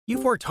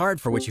You've worked hard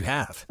for what you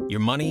have. Your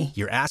money,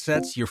 your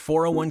assets, your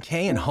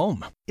 401k, and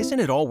home. Isn't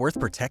it all worth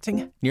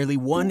protecting? Nearly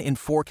 1 in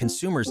 4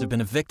 consumers have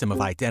been a victim of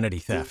identity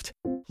theft.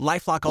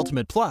 LifeLock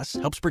Ultimate Plus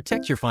helps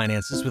protect your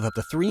finances with up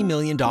to $3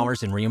 million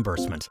in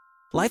reimbursement.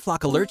 LifeLock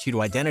alerts you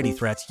to identity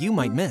threats you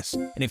might miss.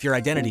 And if your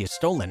identity is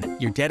stolen,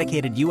 your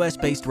dedicated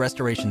U.S.-based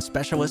restoration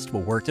specialist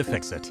will work to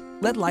fix it.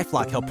 Let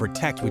LifeLock help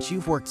protect what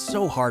you've worked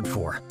so hard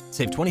for.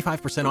 Save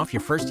 25% off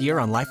your first year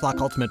on LifeLock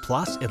Ultimate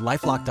Plus at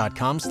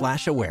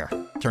LifeLock.com/aware.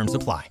 Terms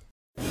apply.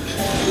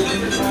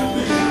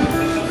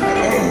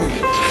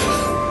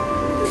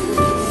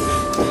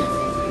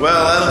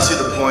 Well, I don't see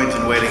the point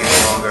in waiting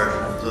any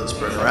longer. So let's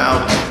bring her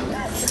out.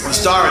 The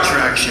star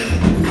attraction,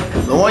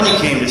 the one you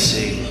came to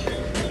see.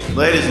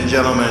 Ladies and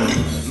gentlemen,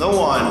 the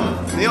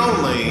one, the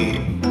only,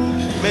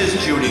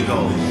 Miss Judy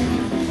Gold.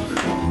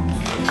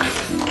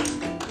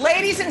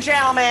 Ladies and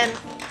gentlemen,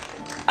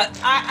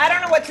 I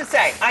don't know what to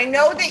say. I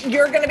know that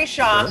you're going to be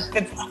shocked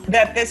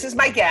that this is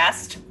my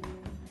guest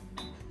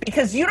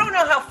because you don't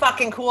know how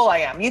fucking cool I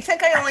am. You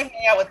think I only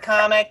hang out with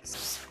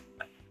comics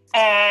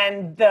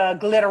and the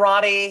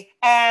glitterati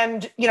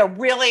and, you know,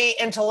 really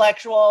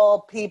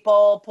intellectual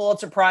people,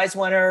 Pulitzer Prize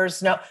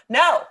winners. No.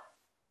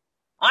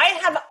 I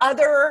have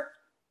other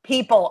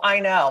people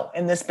I know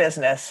in this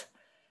business,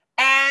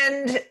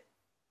 and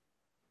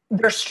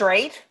they're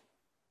straight,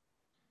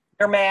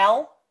 they're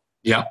male.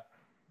 Yeah.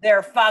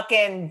 They're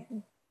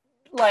fucking,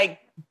 like,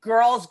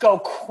 girls go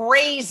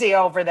crazy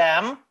over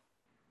them.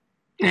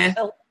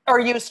 Or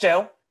used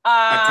to.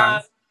 At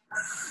times.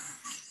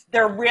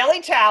 They're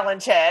really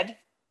talented.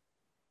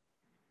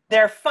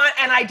 They're fun.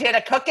 And I did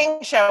a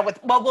cooking show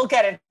with, well, we'll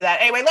get into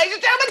that. Anyway, ladies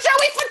and gentlemen,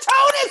 Joey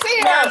Fatone is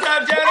here. What's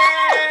up,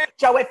 Jenny?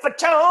 Joey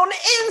Fatone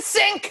in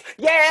sync.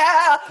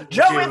 Yeah.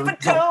 Joey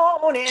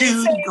Fatone in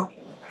sync.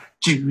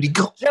 Judy,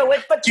 go. Joey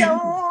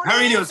Fatone. How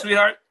are you doing,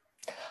 sweetheart?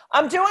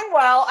 I'm doing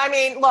well. I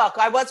mean, look,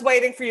 I was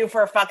waiting for you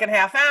for a fucking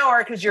half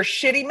hour because your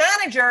shitty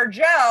manager,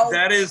 Joe.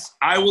 That is,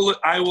 I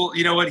will,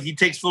 you know what? He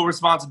takes full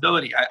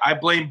responsibility. I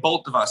blame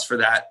both of us for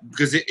that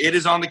because it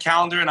is on the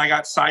calendar and I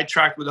got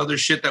sidetracked with other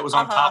shit that was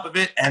on top of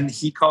it. And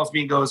he calls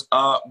me and goes,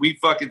 we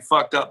fucking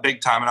fucked up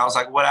big time. And I was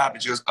like, what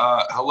happened? She goes,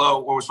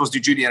 hello, we're supposed to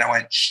do Judy. And I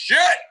went, shit.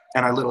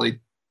 And I literally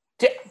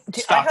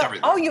stopped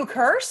everything. Oh, you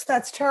curse?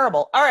 That's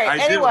terrible. All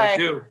right. I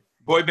do.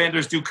 Boy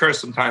banders do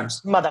curse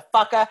sometimes.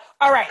 Motherfucker.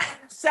 All right.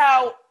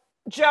 So,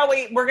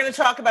 Joey, we're going to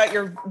talk about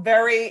your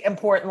very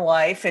important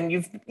life, and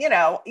you're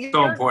so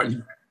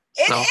important.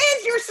 It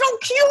is. You're so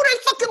cute. I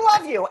fucking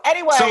love you.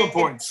 Anyway, so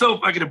important. So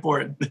fucking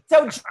important.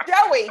 So,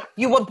 Joey,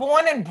 you were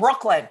born in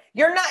Brooklyn.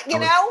 You're not.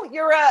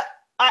 You're a.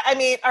 I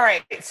mean, all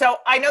right. So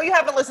I know you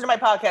haven't listened to my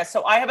podcast.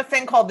 So I have a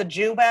thing called the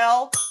Jew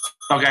Bell.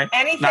 Okay.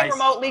 Anything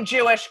remotely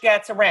Jewish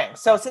gets a ring.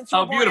 So since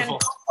you're born beautiful. in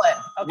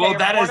Brooklyn, well,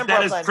 that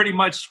is pretty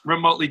much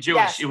remotely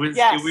Jewish.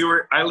 Yes,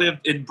 I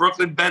lived in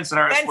Brooklyn,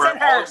 Bensonhurst, where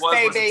all it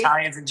was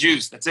Italians and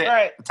Jews. That's it.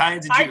 Right.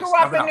 Italians and Jews. I grew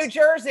up in New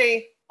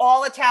Jersey,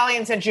 all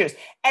Italians and Jews,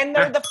 and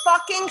they're the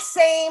fucking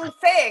same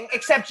thing,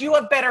 except you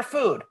have better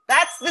food.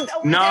 That's the only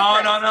difference.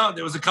 No.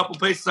 There was a couple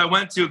places I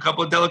went to, a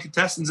couple of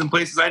delicatessens and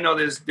places I know.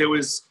 There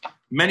was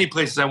many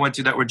places I went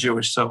to that were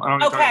Jewish, so I don't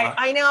know what you're talking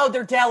about. I know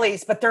they're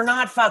delis, but they're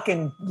not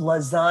fucking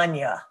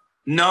lasagna.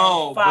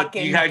 No, but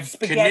you had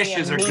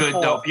knishes are good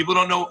though.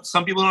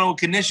 Some people don't know what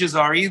knishes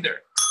are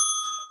either.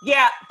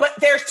 Yeah, but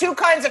there's two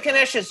kinds of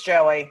knishes,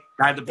 Joey.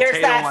 There's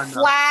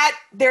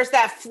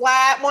that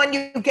flat one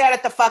you get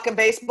at the fucking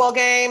baseball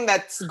game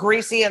that's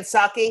greasy and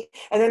sucky,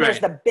 and then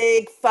there's the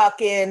big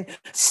fucking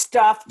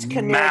stuffed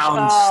knish.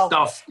 Mound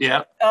stuff,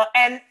 yeah.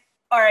 And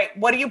all right,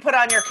 what do you put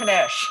on your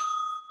knish?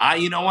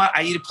 You know what?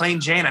 I eat a plain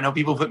Jane. I know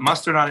people put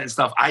mustard on it and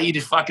stuff. I eat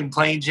a fucking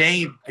plain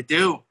Jane. I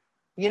do.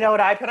 You know what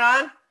I put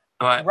on?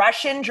 What?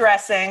 Russian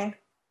dressing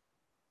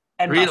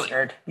and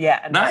mustard.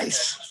 Yeah. And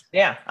nice. Mustard.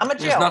 Yeah, I'm a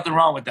Jew. There's nothing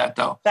wrong with that,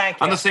 though. Thank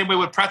you. I'm the same way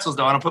with pretzels,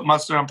 though. I don't put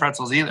mustard on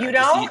pretzels either. You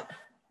don't?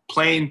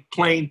 Plain.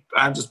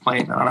 I'm just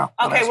plain. I don't know.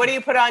 Okay, what do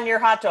you put on your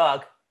hot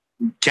dog?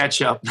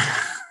 Ketchup.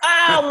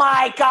 Oh,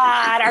 my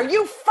God. Are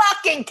you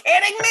fucking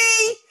kidding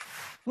me?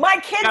 My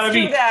kids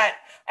do that.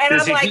 And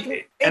I'm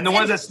like... And the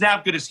ones that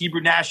snap good is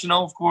Hebrew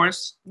National, of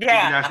course. Yeah.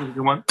 Hebrew National is a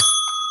good one.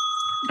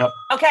 Yep.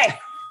 Okay.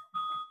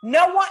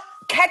 No one...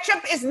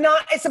 Ketchup is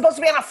not... It's supposed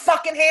to be on a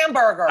fucking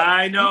hamburger.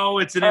 I know.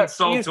 It's an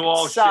insult to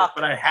all shit,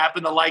 but I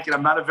happen to like it.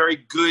 I'm not a very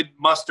good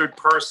mustard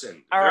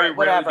person. All right,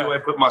 rarely do I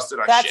put mustard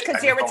on That's shit.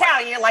 because you're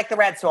Italian. You like the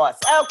red sauce.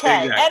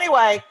 Okay. Exactly.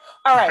 Anyway.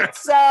 All right.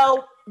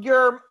 So...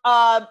 Your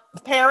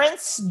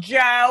parents,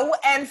 Joe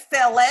and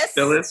Phyllis.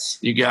 Phyllis,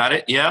 you got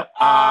it. Yep.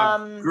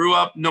 Grew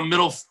up in the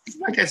middle,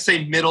 like I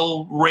say,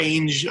 middle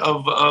range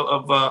of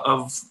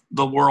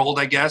the world,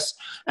 I guess.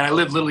 And I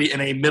lived literally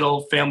in a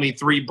middle family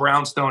 3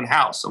 brownstone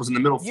house. I was in the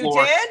middle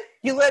floor. You did?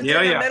 You lived in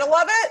the middle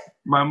of it?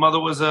 My mother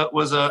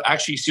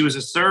she was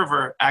a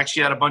server.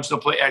 Actually had a bunch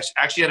of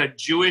actually had a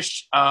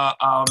Jewish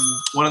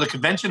one of the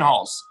convention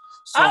halls.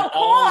 So Oh,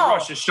 cool. all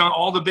Rosh Hashanah,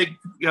 all the big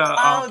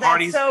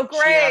parties. That's so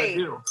she had to great.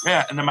 do.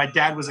 Yeah, and then my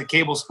dad was a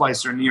cable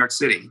splicer in New York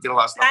City. He did a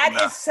lot of stuff.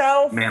 That is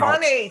so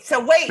funny. So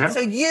wait, Yeah.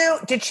 so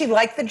did she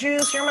like the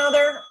Jews, your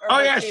mother? Or Oh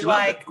was yeah, she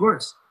loved it, of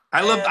course.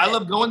 I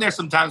love going there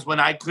sometimes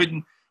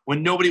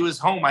when nobody was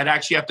home. I'd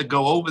actually have to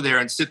go over there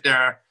and sit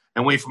there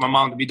and wait for my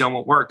mom to be done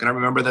with work. And I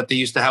remember that they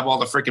used to have all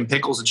the freaking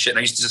pickles and shit. And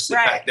I used to just sit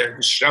back there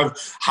and shove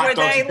hot dogs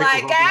and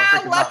pickles. Were they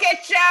like, look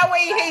at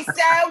Joey, he's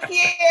so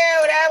cute.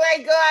 Oh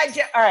my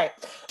God. All right.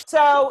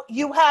 So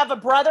you have a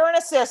brother and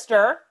a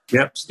sister.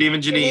 Yep, Steve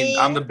and Janine.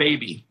 I'm the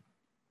baby.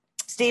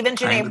 Steve and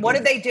Janine. What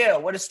did they do?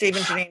 What does Steve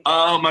and Janine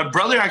do? My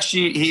brother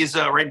actually, he's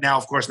right now,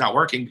 of course, not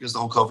working because of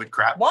the whole COVID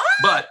crap. What?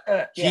 But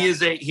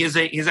he's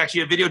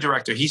actually a video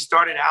director. He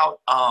started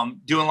out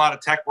doing a lot of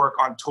tech work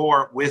on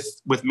tour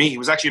with me. He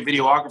was actually a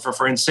videographer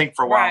for NSYNC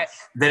for a while. Right.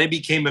 Then he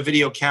became a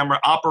video camera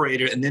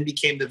operator and then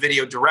became the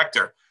video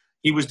director.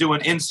 He's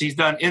done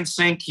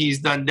NSYNC. He's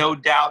done No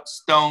Doubt,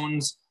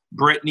 Stones,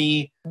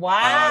 Britney.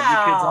 Wow.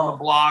 New Kids on the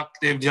Block.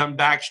 They've done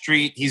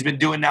Backstreet. He's been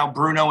doing now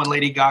Bruno and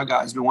Lady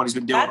Gaga. He's been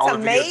doing. That's all the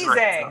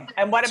amazing.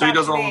 And what about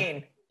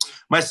Janine?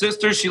 My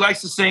sister, she likes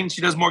to sing. She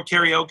does more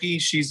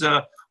karaoke. She's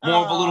more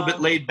of a little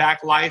bit laid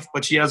back life,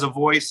 but she has a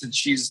voice and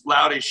she's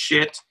loud as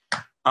shit.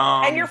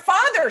 And your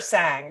father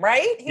sang,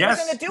 right? He was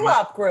in a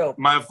doo-wop group.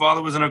 My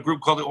father was in a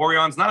group called the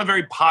Orions. Not a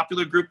very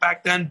popular group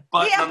back then,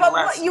 but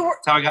nonetheless,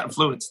 that's how I got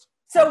influenced.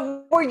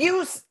 So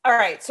all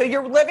right, so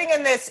you're living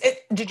in this,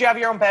 did you have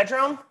your own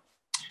bedroom?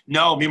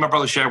 No, me and my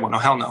brother shared one. Oh,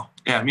 hell no.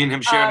 Yeah, me and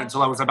him shared it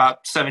until I was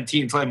about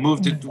 17, until I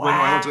moved to when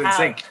I went to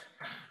NSYNC.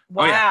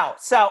 Wow. Oh, yeah.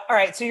 So, all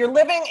right. So you're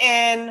living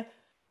in,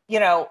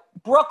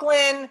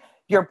 Brooklyn.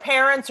 Your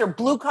parents are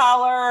blue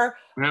collar,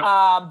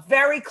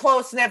 very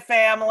close-knit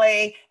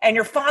family. And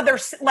your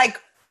father's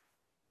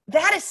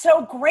that is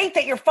so great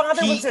that your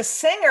father was a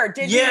singer.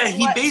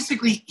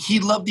 He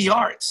loved the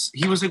arts.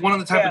 He was one of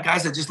the type of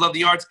guys that just loved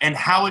the arts, and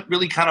how it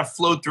really kind of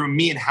flowed through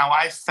me and how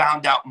I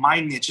found out my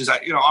niche is,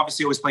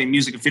 obviously always playing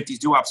music and 50s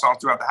doo-wop songs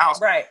throughout the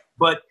house. Right.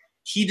 But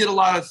he did a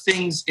lot of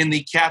things in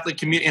the Catholic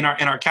community, in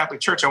our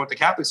Catholic church. I went to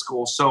Catholic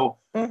school, so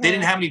they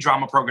didn't have any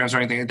drama programs or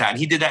anything like that. And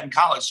he did that in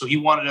college, so he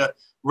wanted to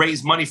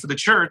raise money for the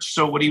church.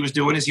 So what he was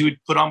doing is he would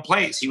put on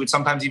plays. He would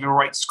sometimes even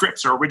write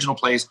scripts or original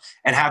plays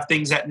and have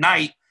things at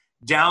night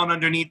down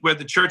underneath where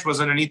the church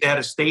was underneath. They had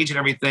a stage and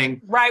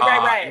everything.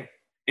 Right.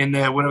 In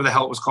the, whatever the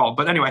hell it was called.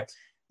 But anyway,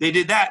 they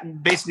did that.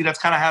 And basically that's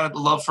kind of how the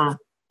love for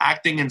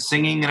acting and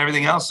singing and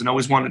everything else, and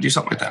always wanted to do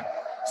something like that.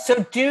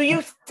 So do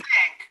you think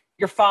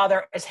your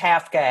father is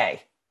half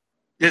gay?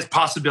 There's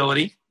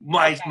possibility.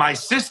 My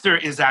sister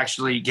is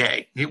actually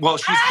gay. Well,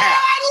 she's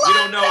half. We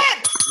don't know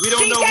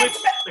which.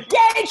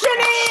 Gay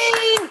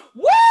Janine!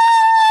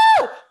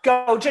 Woo!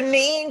 Go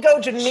Janine, go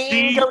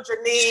Janine, go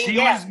Janine.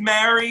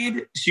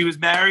 She was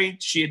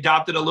married. She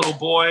adopted a little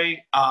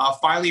boy.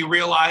 Finally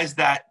realized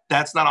that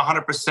that's not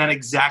 100%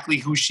 exactly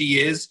who she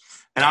is.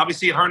 And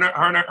obviously her and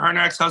her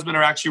ex-husband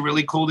are actually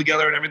really cool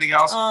together and everything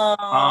else.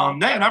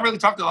 And I really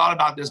talked a lot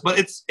about this, but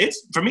it's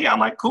for me, I'm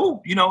like,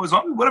 cool, as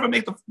long as whatever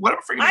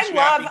freaking makes you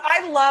happy.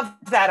 I love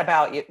that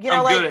about you.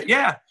 I'm good at,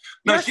 yeah.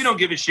 No, she don't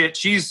give a shit.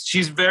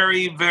 She's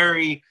very,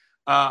 very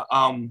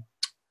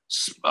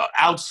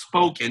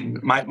outspoken,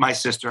 my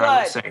sister, good.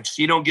 I would say.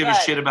 She don't give a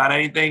shit about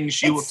anything.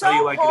 She will tell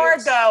you like it is.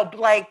 It's so hard, though.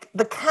 Like,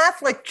 the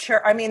Catholic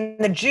Church, I mean,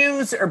 the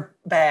Jews are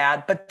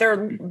bad, but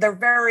they're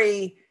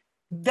very...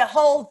 The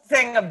whole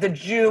thing of the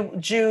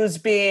Jews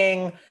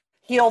being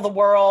heal the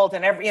world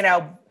and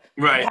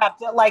right. Have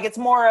to,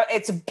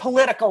 it's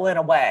political in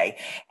a way.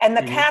 And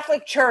the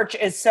Catholic Church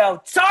is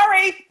so,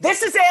 sorry,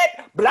 this is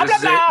it, blah, blah,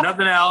 blah.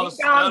 Nothing else.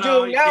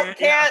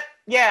 Can't.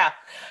 Yeah.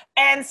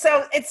 And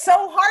so it's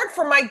so hard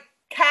for my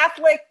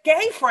Catholic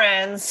gay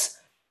friends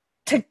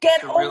to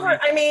get over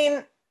it. I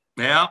mean...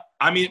 Yeah.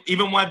 I mean,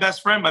 even my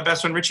best friend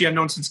Richie, I've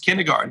known since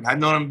kindergarten. I've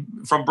known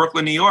him from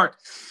Brooklyn, New York.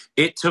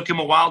 It took him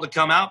a while to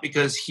come out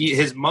because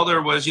his mother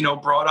was,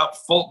 brought up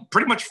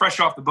pretty much fresh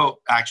off the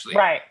boat, actually.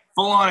 Right.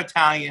 Full on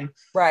Italian.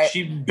 Right.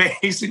 She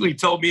basically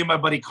told me and my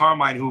buddy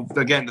Carmine, who,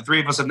 again, the three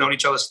of us have known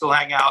each other, still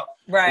hang out.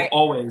 Right.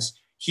 Always.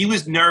 He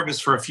was nervous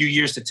for a few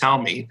years to tell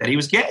me that he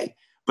was gay.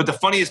 But the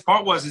funniest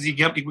part was, he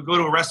would go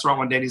to a restaurant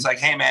one day and he's like,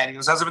 hey, man, he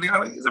goes, how's everything?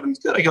 Everything's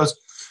good. He goes,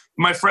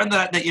 my friend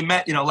that you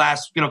met,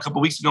 last, a couple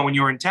of weeks ago when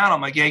you were in town.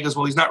 I'm like, yeah. He goes,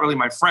 well, he's not really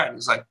my friend.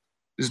 He's like,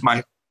 it's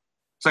like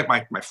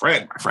my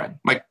friend. I'm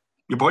like,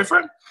 your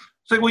boyfriend?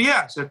 He's like, well,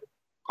 yeah. I said,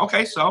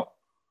 okay, so.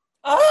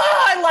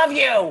 Oh, I love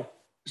you.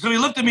 So he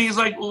looked at me. He's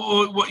like,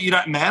 well, what, you're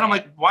not mad? I'm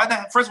like, why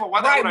that? First of all,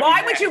 why that? Right,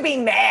 why would you be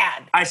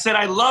mad? I said,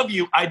 I love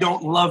you. I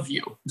don't love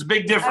you. It's a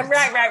big difference.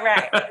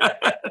 Right.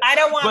 I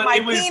don't want my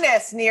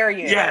penis near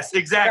you. Yes,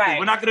 exactly. Right.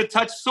 We're not going to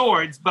touch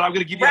swords, but I'm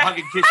going to give you a hug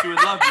and kiss you and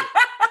love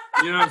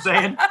you. You know what I'm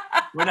saying?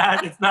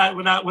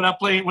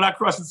 We're not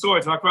crossing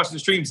swords. We're not crossing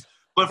streams.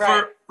 But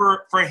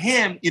for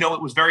him,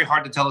 it was very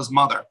hard to tell his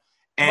mother.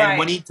 And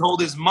when he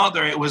told his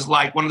mother, it was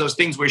like one of those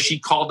things where she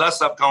called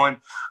us up going,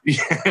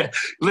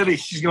 literally,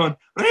 she's going,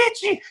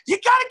 Richie, you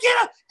gotta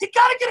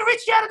get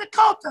Richie out of the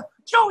cult.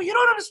 Joey, you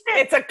don't understand.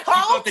 It's a cult?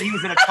 She thought that he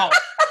was in a cult.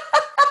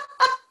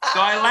 So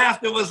I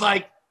laughed. It was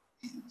like,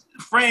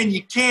 friend,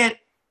 you can't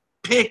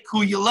pick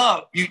who you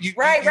love. You choose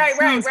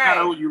kind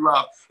of who you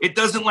love. It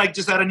doesn't like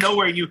just out of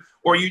nowhere you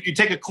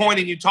take a coin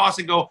and you toss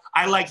and go,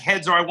 I like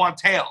heads or I want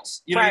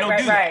tails. You know, you don't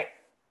do that.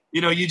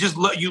 You know, you just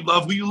you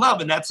love who you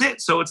love, and that's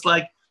it. So it's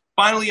like,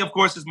 finally, of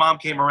course, his mom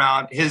came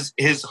around. His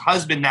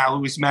husband now,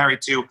 who he's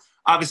married to,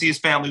 obviously his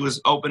family was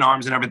open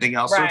arms and everything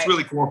else. So it's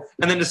really cool.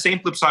 And then the same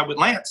flip side with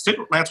Lance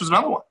too. Lance was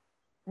another one.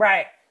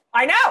 Right.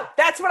 I know.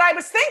 That's what I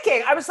was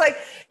thinking. I was like,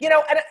 you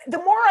know, and the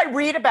more I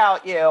read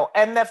about you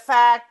and the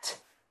fact,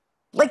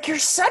 like, you're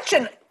such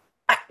an,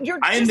 I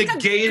am the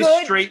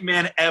gayest straight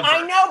man ever.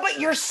 I know, but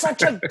you're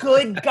such a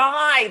good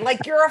guy.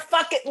 Like, you're a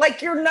fucking,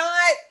 like, you're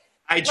not.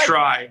 I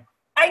try.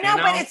 I know,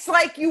 but it's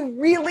like you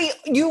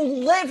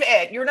live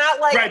it. You're not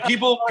like, right.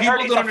 People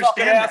don't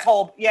understand that.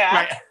 Asshole. Yeah.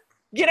 Right.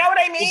 You know what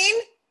I mean?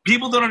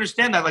 People don't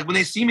understand that. Like, when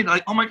they see me, they're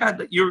like, oh my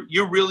God,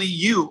 you're really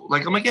you.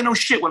 Like, I'm like, yeah, no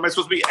shit. What am I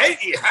supposed to be?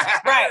 Hey.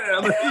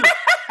 Right.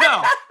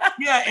 No.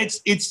 Yeah,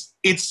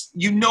 it's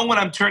you know when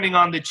I'm turning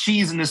on the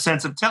cheese in the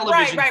sense of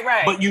television.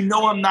 Right. But you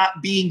know I'm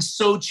not being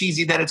so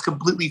cheesy that it's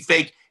completely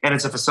fake and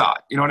it's a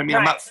facade. You know what I mean?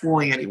 I'm not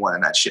fooling anyone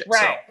in that shit.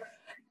 Right. So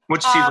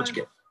what you see, what you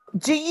get.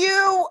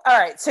 All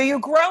right, so you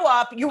grow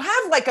up, you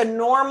have like a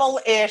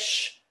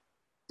normal-ish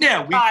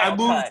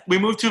we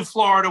moved to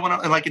Florida when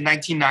in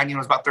 1990, I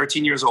was about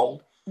 13 years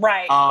old.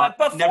 Right, but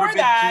before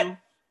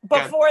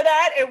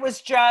that, it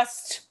was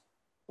just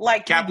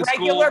like Catholic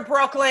regular school.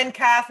 Brooklyn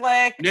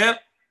Catholic. Yep,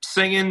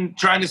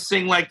 trying to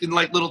sing like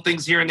little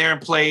things here and there in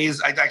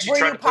plays. I actually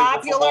tried to play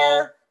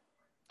popular?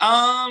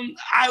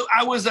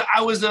 I was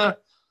a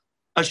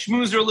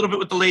schmoozer a little bit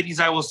with the ladies,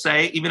 I will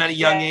say, even at a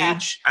young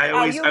age. I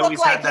always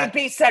like you'd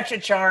be such a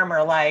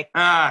charmer, like.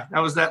 I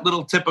was that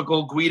little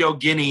typical Guido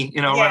Guinea,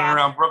 running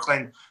around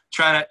Brooklyn,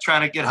 trying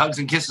to get hugs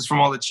and kisses from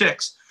all the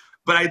chicks.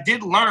 But I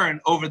did learn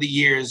over the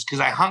years, because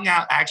I hung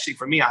out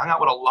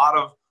with a lot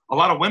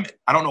of women.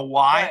 I don't know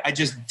why, I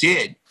just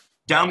did.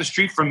 Down the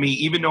street from me,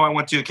 even though I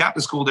went to a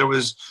Catholic school, there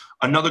was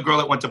another girl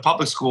that went to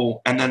public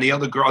school, and then the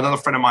other girl, another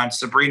friend of mine,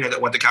 Sabrina,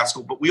 that went to Catholic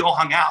school. But we all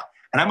hung out,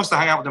 and I must have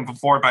hung out with them for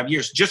 4 or 5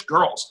 years, just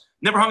girls.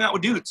 Never hung out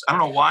with dudes. I don't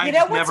know why. You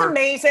know what's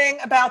amazing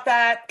about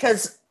that?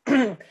 Because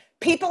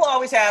people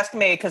always ask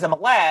me, because I'm a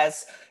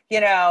les,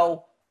 and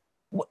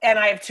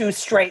I have 2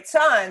 straight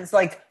sons,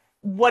 like,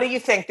 what do you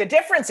think the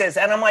difference is?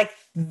 And I'm like,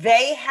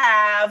 they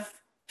have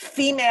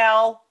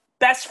female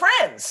best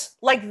friends.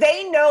 Like,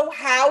 they know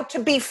how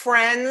to be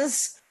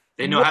friends.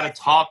 They know how to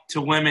talk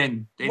to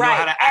women. They know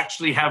how to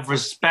actually have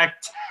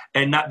respect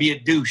and not be a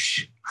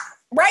douche.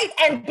 Right.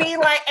 And be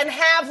like, and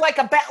have like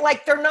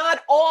like, they're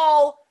not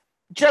all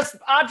just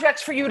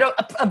objects for you to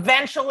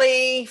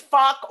eventually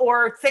fuck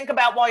or think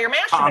about while you're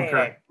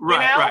masturbating.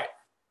 Right.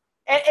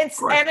 And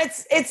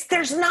it's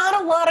there's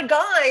not a lot of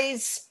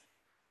guys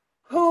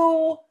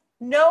who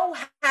know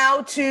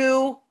how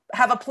to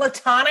have a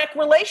platonic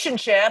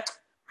relationship.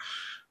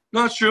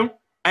 No, it's true.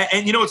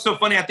 And you know what's so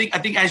funny? I think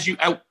as you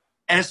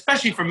and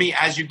especially for me,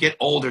 as you get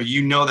older,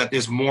 you know that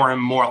there's more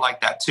and more like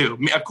that too. I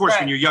mean, of course,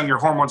 when you're young, your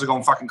hormones are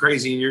going fucking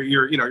crazy, and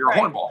you're a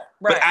hornball.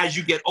 Right. But as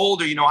you get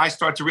older, I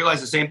start to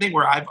realize the same thing.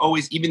 Where I've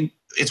always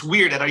it's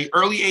weird at an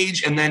early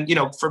age, and then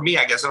for me,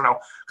 I guess I don't know,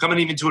 coming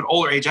even to an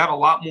older age, I have a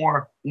lot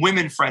more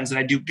women friends than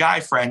I do guy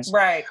friends.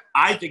 Right.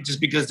 I think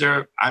just because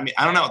they're, I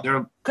don't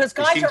know, because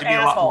guys seem are to be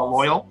assholes. a lot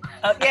more loyal.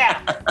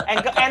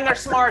 And they're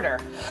smarter.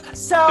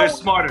 So they're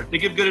smarter. They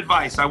give good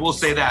advice. I will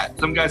say that.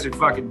 Some guys are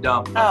fucking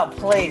dumb. Oh,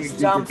 please,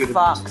 dumb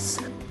fucks.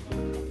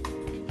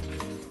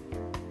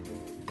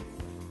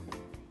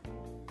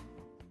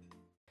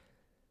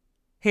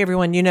 Hey,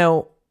 everyone,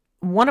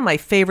 one of my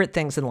favorite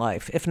things in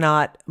life, if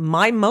not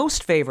my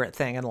most favorite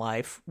thing in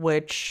life,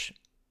 which,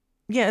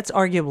 it's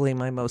arguably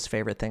my most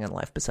favorite thing in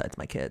life besides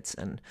my kids,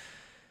 and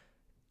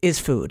is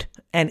food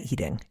and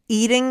eating.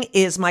 Eating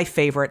is my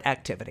favorite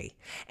activity,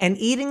 and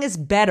eating is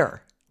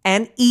better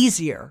and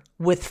easier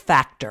with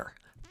Factor.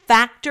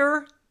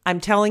 Factor, I'm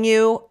telling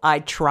you, I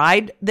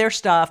tried their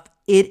stuff.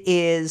 It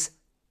is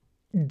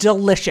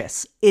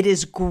delicious. It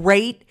is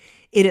great.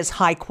 It is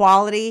high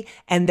quality,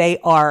 and they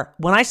are,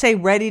 when I say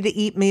ready to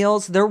eat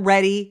meals, they're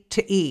ready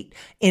to eat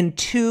in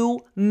 2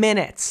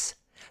 minutes.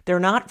 They're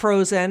not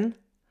frozen.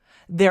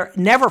 They're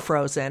never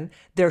frozen.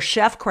 They're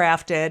chef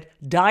crafted,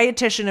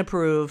 dietitian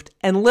approved,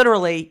 and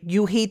literally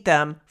you heat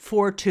them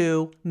for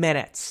 2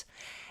 minutes.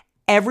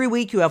 Every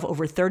week you have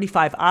over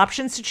 35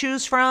 options to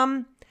choose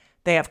from.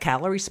 They have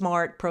Calorie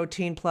Smart,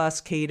 Protein Plus,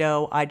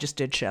 Keto. I just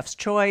did Chef's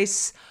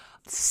Choice.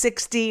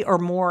 60 or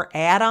more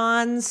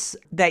add-ons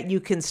that you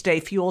can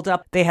stay fueled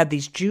up. They had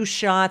these juice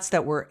shots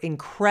that were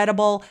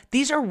incredible.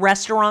 These are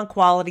restaurant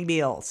quality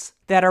meals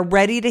that are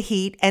ready to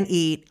heat and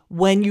eat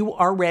when you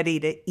are ready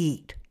to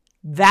eat.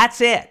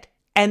 That's it.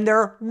 And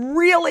they're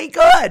really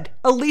good.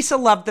 Elisa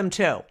loved them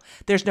too.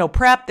 There's no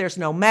prep. There's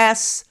no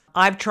mess.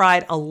 I've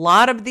tried a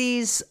lot of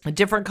these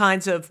different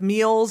kinds of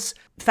meals.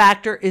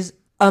 Factor is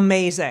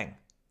amazing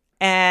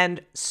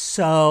and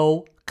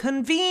so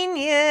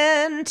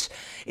convenient.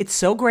 It's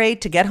so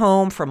great to get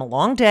home from a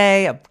long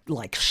day of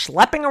like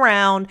schlepping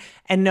around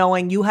and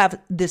knowing you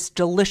have this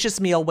delicious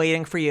meal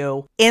waiting for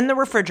you in the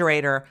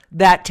refrigerator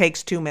that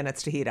takes 2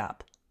 minutes to heat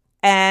up.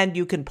 And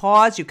you can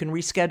pause, you can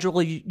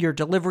reschedule your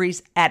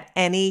deliveries at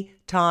any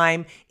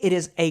time. It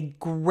is a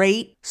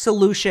great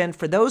solution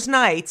for those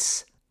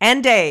nights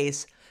and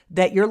days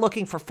that you're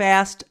looking for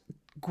fast,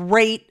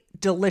 great,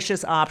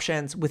 delicious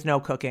options with no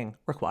cooking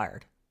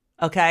required.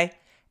 Okay?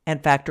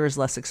 And Factor is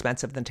less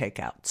expensive than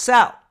takeout.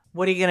 So,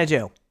 what are you going to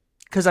do?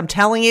 Because I'm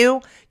telling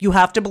you, you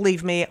have to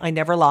believe me. I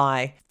never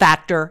lie.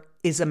 Factor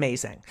is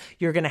amazing.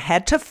 You're going to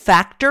head to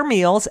Factor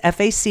Meals,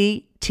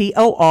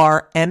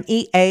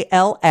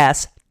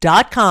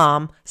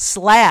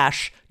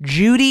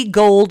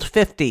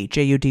 FactorMeals.com/JudyGold50,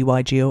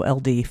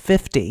 JudyGold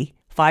 50,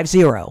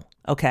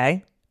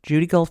 okay?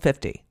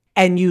 JudyGold50.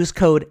 And use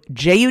code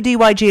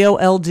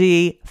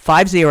JudyGold50,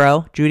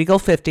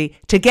 JudyGold50,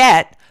 to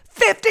get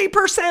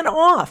 50%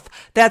 off.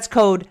 That's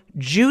code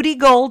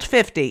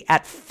JudyGold50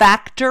 at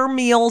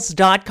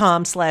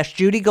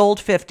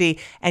factormeals.com/JudyGold50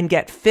 and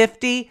get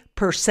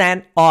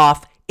 50%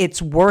 off.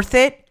 It's worth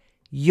it.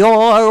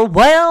 You're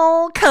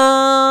welcome.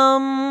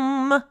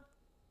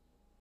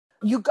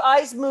 You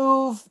guys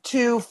moved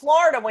to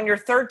Florida when you're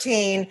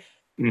 13.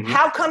 Mm-hmm.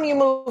 How come you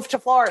moved to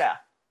Florida?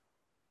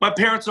 My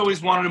parents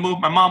always wanted to move.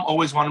 My mom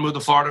always wanted to move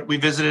to Florida. We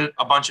visited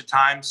a bunch of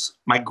times.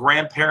 My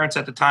grandparents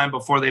at the time,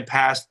 before they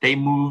passed, they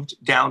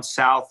moved down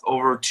south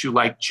over to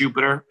like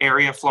Jupiter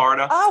area,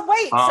 Florida. Oh,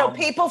 wait. So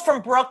people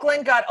from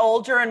Brooklyn got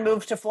older and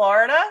moved to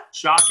Florida?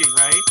 Shocking,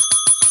 right?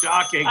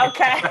 Shocking.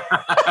 Okay.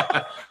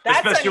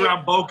 Especially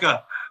around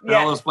Boca and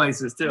all those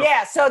places too.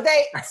 Yeah. So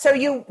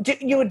you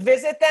would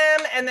visit them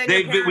and then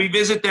we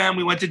visit them.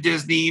 We went to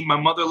Disney. My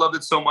mother loved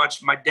it so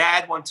much. My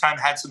dad one time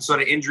had some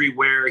sort of injury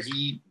where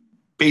he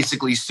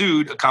basically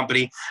sued a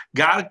company,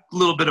 got a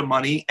little bit of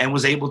money, and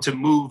was able to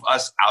move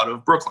us out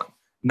of Brooklyn.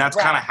 And that's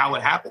kind of how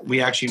it happened.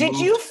 We actually moved.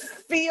 Did you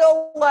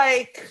feel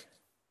like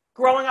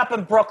growing up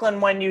in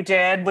Brooklyn when you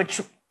did,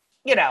 which,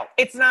 you know,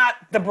 it's not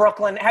the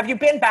Brooklyn. Have you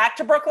been back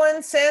to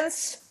Brooklyn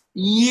since?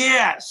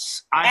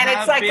 Yes.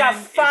 It's like a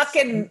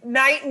fucking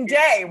night and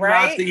day,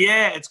 right?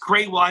 It's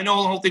great. Well, I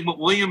know the whole thing, but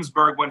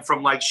Williamsburg went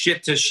from like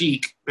shit to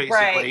chic,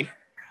 basically.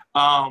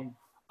 Right.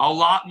 A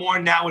lot more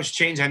now has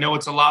changed. I know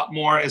it's a lot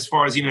more as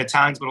far as even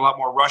Italians, but a lot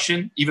more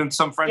Russian. Even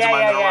some friends of mine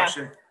that are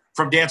Russian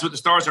from Dance with the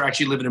Stars are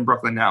actually living in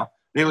Brooklyn now.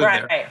 They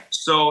live there.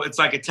 So it's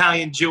like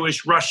Italian,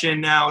 Jewish,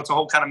 Russian now. It's a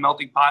whole kind of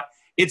melting pot.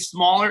 It's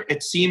smaller.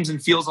 It seems and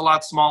feels a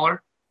lot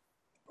smaller.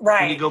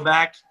 Right. When you go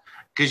back.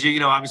 Because, you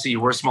know, obviously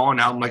you were smaller.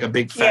 Now I'm like a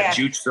big fat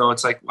Juke. So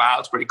it's like, wow,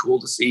 it's pretty cool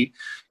to see.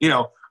 You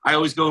know, I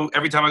always go,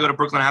 every time I go to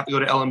Brooklyn, I have to go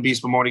to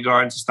LMB's Mardi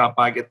Gardens to stop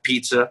by, get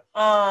pizza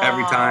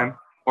every time.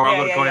 Or I'll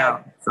go to Coney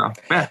Island.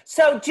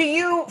 So do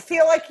you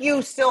feel like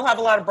you still have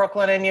a lot of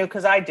Brooklyn in you?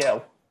 Because I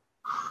do.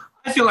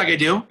 I feel like I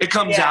do. It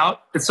comes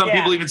out. And some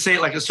people even say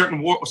it like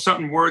certain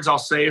words I'll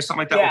say or something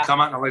like that will come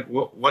out. And I'm like,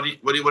 what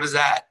is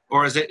that?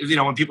 Or is it, you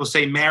know, when people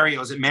say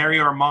Mario, is it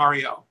Mario or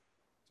Mario?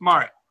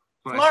 Mario.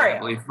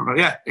 Mario.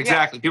 Yeah,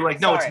 exactly. People are like,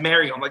 no, it's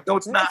Mario. I'm like, no,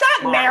 it's not.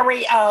 It's not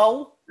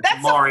Mario.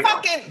 That's Mario. A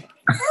fucking...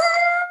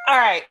 All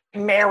right,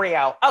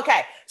 Mario.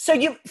 Okay, so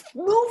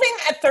moving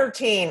at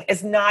 13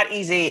 is not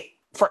easy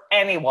for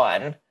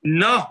anyone.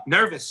 No,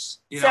 nervous.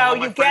 So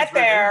you get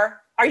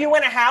there. Are you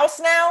in a house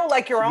now?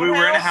 Like your own house? We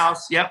were in a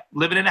house. Yep.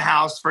 Living in a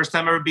house. First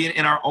time ever being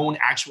in our own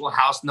actual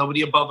house.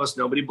 Nobody above us.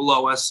 Nobody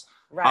below us.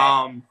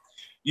 Right.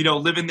 You know,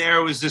 living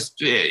there was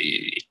just,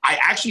 I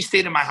actually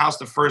stayed in my house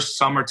the first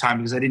summertime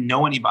because I didn't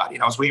know anybody.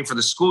 And I was waiting for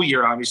the school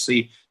year,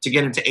 obviously, to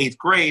get into 8th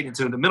grade,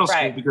 into the middle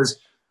school, because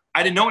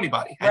I didn't know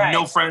anybody. I had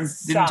no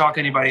friends, didn't talk to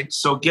anybody.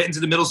 So getting to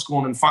the middle school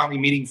and then finally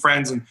meeting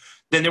friends. And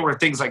then there were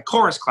things like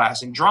chorus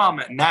class and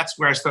drama. And that's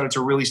where I started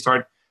to really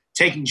start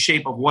taking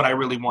shape of what I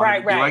really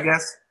wanted to do, I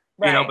guess.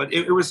 Right. You know, but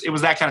it was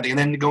that kind of thing. And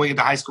then going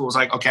into high school was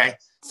like, okay.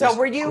 So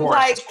were you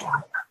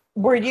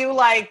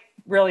like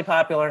really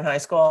popular in high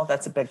school?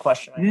 That's a big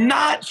question.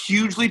 Not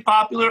hugely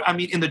popular. I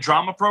mean, in the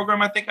drama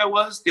program, I think I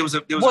was. There was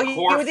a core.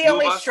 You were the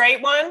only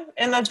straight one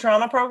in the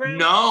drama program?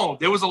 No,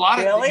 there was a lot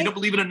of, you know,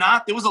 believe it or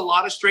not, there was a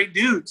lot of straight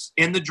dudes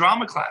in the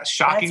drama class,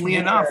 shockingly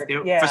enough.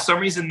 For some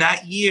reason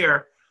that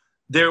year,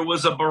 there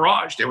was a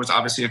barrage. There was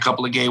obviously a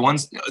couple of gay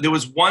ones. There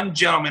was one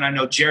gentleman I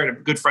know, Jared, a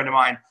good friend of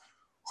mine,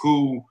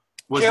 who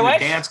was in the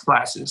dance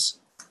classes.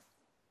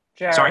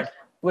 Jared. Sorry?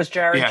 Was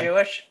Jared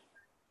Jewish?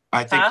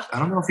 I think, I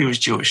don't know if he was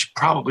Jewish.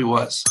 Probably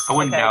was. I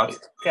wouldn't doubt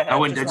it. I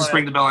wouldn't just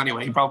ring the bell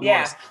anyway. He probably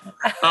was.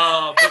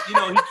 But, you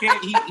know,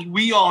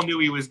 we all knew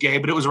he was gay,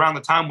 but it was around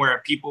the time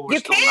where people were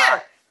still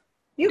not.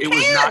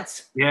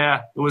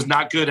 It was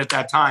not good at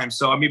that time.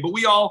 So, I mean, but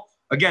we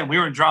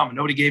were in drama.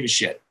 Nobody gave a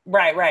shit.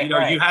 Right. You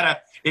know, you had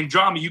in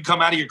drama, you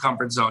come out of your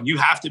comfort zone. You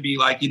have to be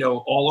like, you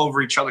know, all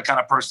over each other kind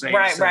of person.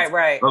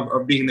 Right.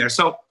 Of being there.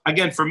 So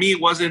again, for me,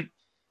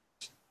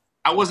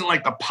 I wasn't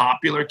like the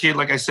popular kid,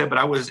 like I said, but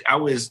I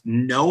was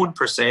known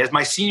per se. As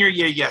my senior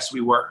year, yes, we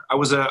were. I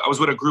was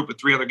with a group of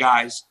 3 other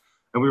guys,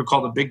 and we were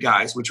called the Big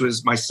Guys, which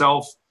was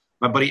myself,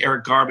 my buddy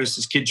Eric Garbus,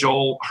 his kid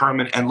Joel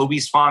Herman, and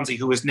Luis Fonsi,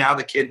 who is now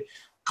the kid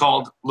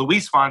called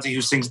Luis Fonsi,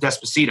 who sings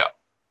Despacito.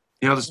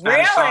 You know, the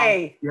Spanish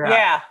really? song?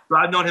 Yeah. So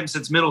I've known him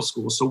since middle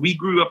school. So we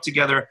grew up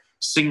together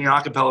singing an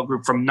a cappella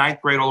group from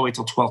 9th grade all the way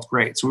till 12th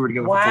grade. So we were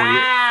together for 4 years.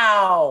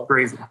 Wow.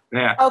 Crazy.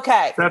 Yeah.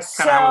 Okay. So that's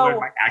kind of how I learned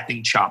my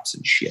acting chops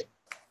and shit.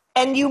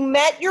 And you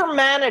met your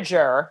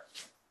manager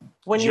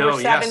when you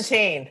were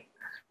 17. Yes.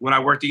 When I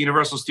worked at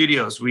Universal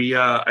Studios.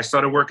 I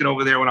started working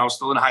over there when I was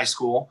still in high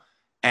school.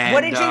 And,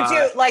 what did you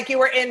do? Like you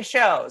were in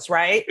shows,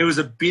 right? It was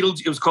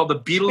called the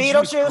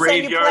Beetlejuice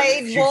and you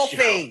played Show.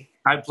 Wolfie.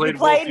 I played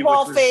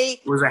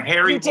Wolfie. Was a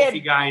hairy Wolfie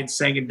guy and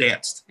sang and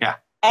danced. Yeah.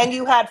 And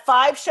you had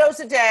 5 shows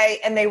a day,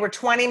 and they were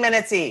 20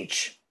 minutes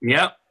each.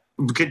 Yep.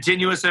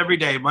 Continuous every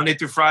day, Monday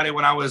through Friday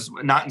when I was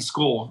not in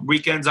school.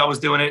 Weekends I was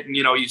doing it,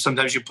 and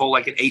sometimes you pull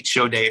like an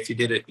 8-show day if you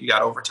did it. You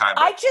got overtime.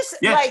 I just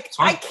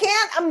I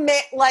can't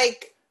admit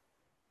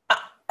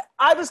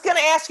I was going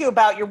to ask you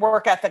about your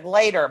work ethic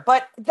later,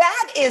 but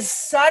that is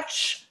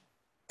such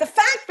the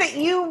fact that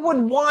you would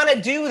want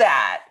to do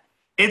that.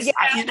 It's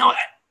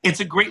it's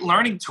a great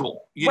learning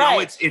tool.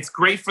 It's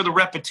great for the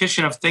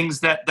repetition of things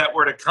that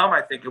were to come.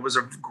 I think it was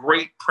a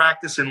great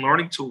practice and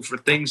learning tool for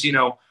things, and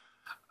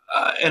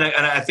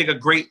I think a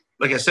great,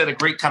 like I said, a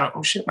great kind of,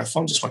 oh shit, my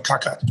phone just went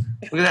cockeyed.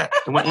 Look at that.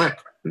 It went limp.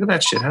 Look at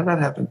that shit. How did that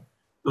happen?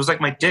 It was like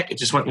my dick. It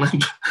just went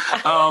limp.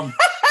 Mine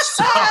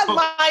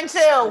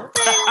too.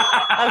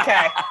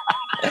 Okay.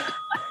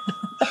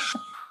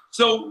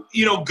 So,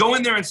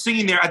 going there and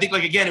singing there, I think,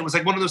 again, it was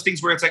like one of those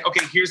things where it's like,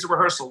 okay, here's the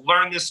rehearsal.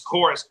 Learn this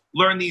chorus.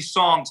 Learn these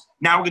songs.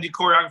 Now we're going to do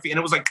choreography. And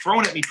it was like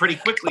thrown at me pretty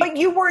quickly. But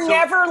you were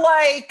never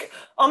like,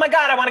 oh, my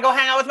God, I want to go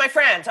hang out with my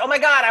friends. Oh, my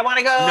God, I want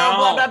to go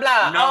blah, blah,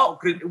 blah. No,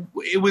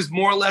 it was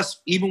more or less,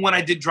 even when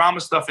I did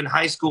drama stuff in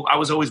high school, I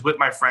was always with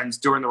my friends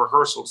during the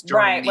rehearsals.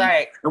 Right.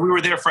 And we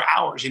were there for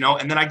hours,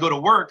 and then I go to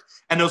work,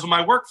 and those were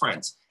my work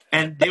friends.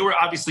 And they were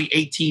obviously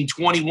 18,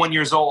 21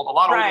 years old, a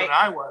lot older than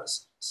I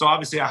was. So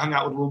obviously I hung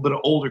out with a little bit of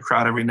older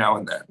crowd every now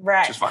and then.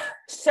 Right. Which is fine.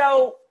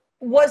 So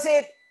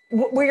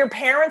were your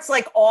parents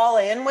like all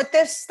in with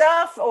this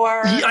stuff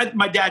or?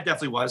 My dad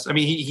definitely was. I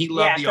mean, he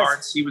loved the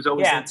arts. He was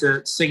always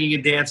into singing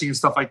and dancing and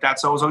stuff like that.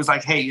 So I was always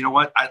like, hey, you know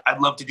what? I'd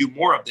love to do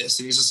more of this.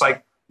 And he's just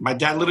like, my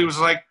dad literally was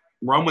like,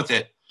 run with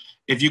it.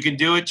 If you can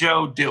do it,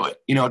 Joe, do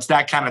it. It's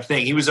that kind of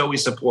thing. He was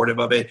always supportive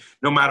of it,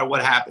 no matter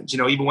what happens.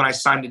 Even when I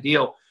signed a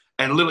deal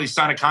and literally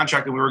signed a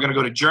contract and we were going to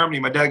go to Germany,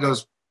 my dad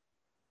goes,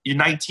 you're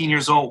 19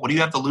 years old. What do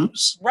you have to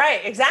lose?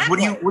 Right,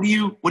 exactly. What do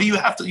you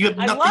have to? You have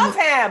nothing. I love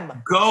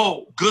him.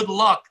 Go. Good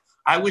luck.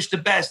 I wish the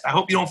best. I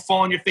hope you don't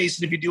fall on your face,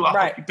 and if you do, I'll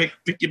help you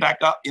pick you back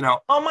up.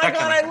 Oh my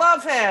God, I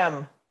love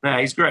him.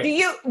 Yeah, he's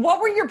great. What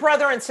were your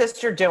brother and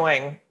sister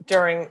doing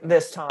during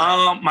this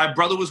time? My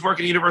brother was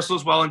working at Universal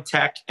as well in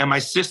tech, and my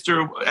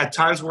sister at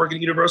times working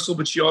at Universal,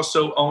 but she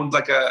also owned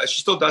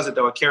she still does it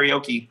though, a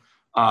karaoke.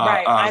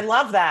 I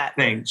love that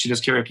thing. She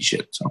does karaoke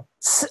shit.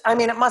 So I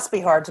mean, it must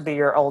be hard to be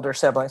your older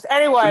siblings.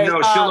 Anyway,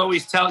 she'll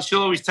always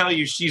tell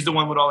you she's the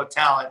one with all the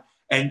talent,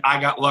 and I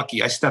got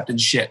lucky. I stepped in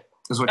shit.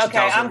 Is what she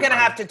tells I'm going to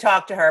have to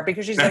talk to her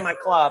because she's in my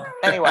club.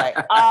 Anyway,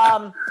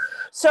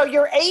 so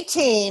you're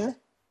 18,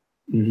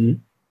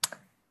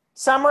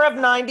 summer of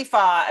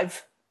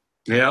 95.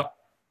 Yep.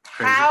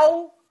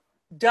 How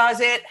does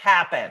it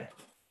happen?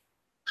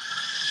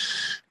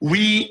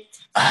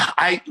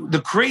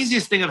 The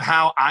craziest thing of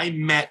how I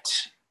met,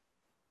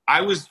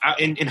 I was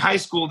in high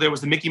school. There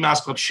was the Mickey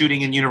Mouse Club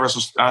shooting in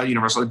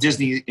Universal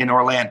Disney in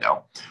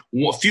Orlando.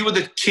 A few of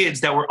the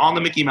kids that were on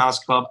the Mickey Mouse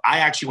Club, I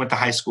actually went to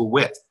high school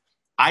with.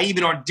 I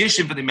even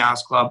auditioned for the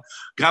Mouse Club,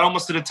 got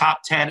almost to the top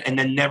 10, and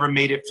then never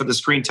made it for the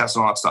screen test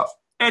and all that stuff.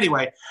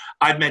 Anyway,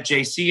 I'd met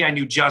JC. I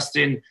knew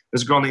Justin.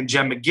 There's a girl named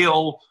Jen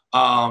McGill,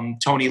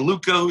 Tony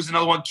Luca, who's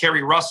another one,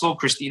 Kerry Russell,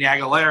 Christina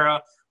Aguilera,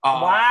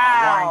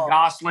 Ryan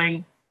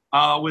Gosling.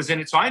 Was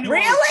in it. So I knew.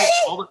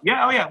 Really?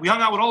 Yeah. We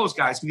hung out with all those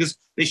guys because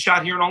they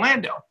shot here in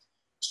Orlando.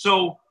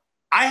 So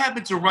I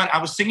happened to run.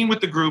 I was singing with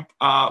the group,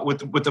 with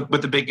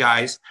the big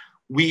guys.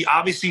 We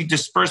obviously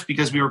dispersed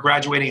because we were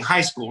graduating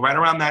high school. Right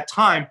around that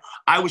time,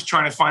 I was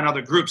trying to find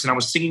other groups, and I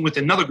was singing with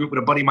another group with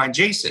a buddy of mine,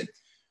 Jason.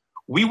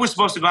 We were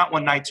supposed to go out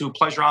one night to a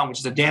Pleasure Island, which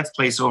is a dance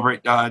place over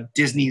at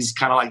Disney's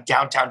kind of like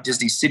downtown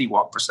Disney City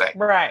Walk, per se.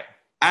 Right.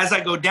 As I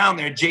go down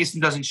there,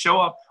 Jason doesn't show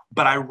up,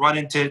 but I run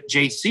into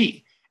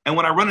JC. And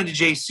when I run into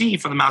JC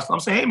from the Mouse Club, I'm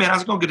saying, hey, man,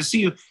 how's it going? Good to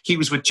see you. He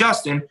was with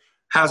Justin.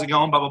 How's it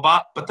going? Blah, blah,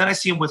 blah. But then I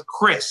see him with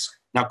Chris.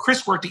 Now,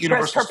 Chris worked at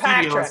Universal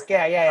Studios.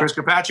 Yeah. Chris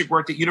Kirkpatrick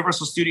worked at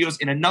Universal Studios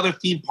in another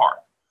theme park.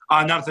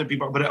 Not a theme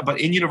park,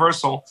 but in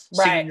Universal,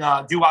 singing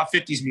doo-wop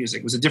 50s music.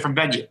 It was a different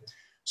venue.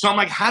 So I'm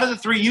like, how do the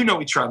three of you know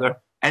each other?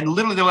 And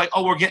literally they're like,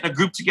 oh, we're getting a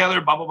group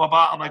together, blah, blah, blah,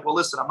 blah. I'm like, well,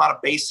 listen, I'm not a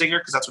bass singer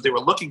because that's what they were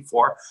looking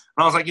for.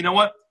 And I was like, you know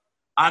what?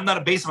 I'm not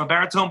a bass, I'm a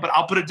baritone, but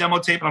I'll put a demo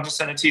tape and I'll just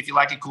send it to you if you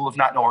like it. Cool. If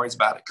not, no worries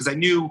about it. Because I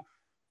knew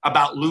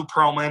about Lou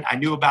Pearlman. I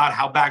knew about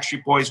how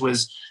Backstreet Boys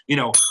was,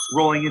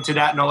 rolling into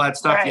that and all that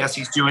stuff. Right. Yes,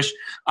 he's Jewish.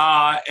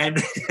 And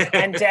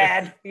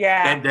Dad,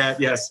 yeah. And Dad,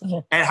 yes.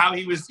 And how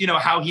he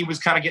was,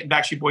 kind of getting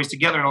Backstreet Boys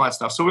together and all that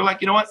stuff. So we're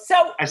like, you know what?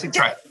 So I think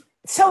try it.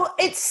 So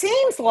it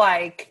seems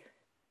like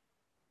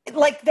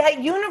like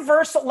that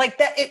universal, like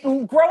that,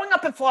 growing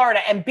up in Florida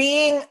and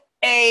being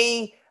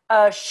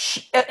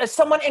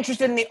someone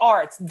interested in the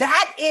arts,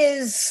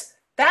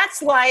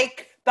 that's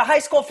like the High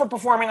School for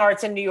Performing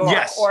Arts in New York,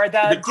 Yes. or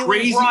the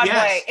crazy Broadway.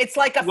 Yes. It's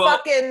like a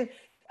fucking.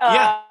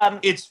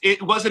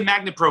 It was a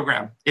magnet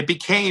program. It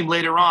became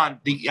later on,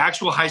 the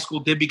actual high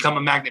school did become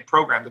a magnet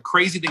program. The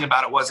crazy thing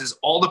about it is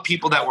all the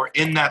people that were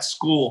in that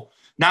school,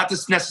 not to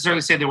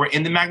necessarily say they were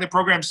in the magnet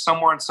program, some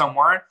were and some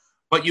weren't,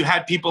 but you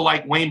had people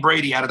like Wayne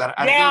Brady out of that.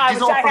 Yeah, I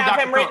have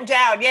him written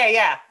down.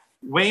 Yeah.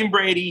 Wayne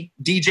Brady,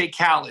 DJ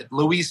Khaled,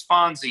 Luis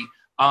Fonsi,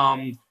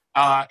 AJ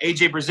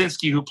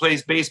Brzezinski, who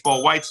plays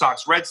baseball, White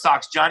Sox, Red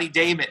Sox, Johnny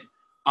Damon.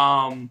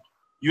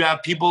 You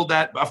have people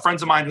that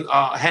friends of mine,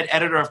 head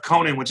editor of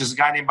Conan, which is a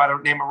guy named by the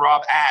name of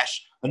Rob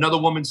Ash. Another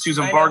woman,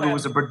 Susan Varga, who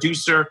was a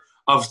producer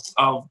of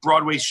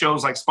Broadway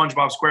shows like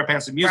SpongeBob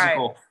SquarePants and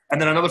Musical. Right.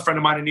 And then another friend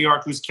of mine in New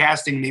York who's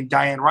casting named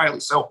Diane Riley.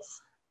 So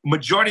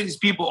majority of these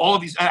people, all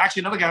of these,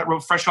 actually another guy that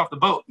wrote Fresh Off the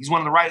Boat. He's one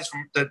of the writers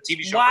from the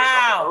TV show Fresh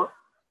Off the Boat,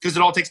 because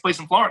it all takes place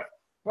in Florida.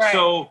 Right.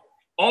 So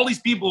all these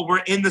people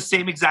were in the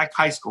same exact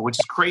high school, which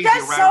is crazy.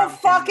 That's so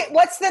fucking.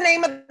 What's the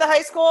name of the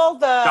high school?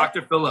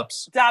 Dr.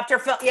 Phillips. Dr.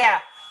 Phillips. Yeah.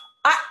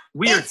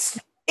 Weird.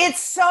 It's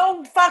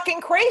so fucking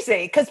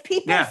crazy because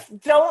people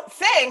don't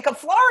think of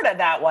Florida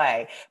that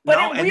way, but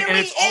no, it really and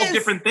it's all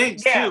different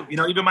things too. You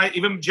know,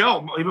 even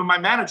Joe, even my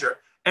manager,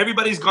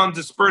 everybody's gone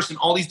dispersed in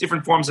all these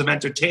different forms of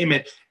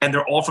entertainment, and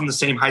they're all from the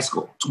same high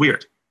school. It's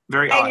weird,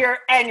 very odd.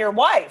 And your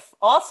wife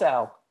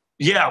also.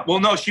 Yeah, well,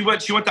 no, she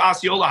went to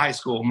Osceola High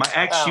School. My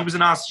ex, she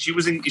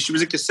was in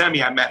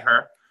Kissimmee. I met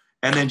her,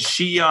 and then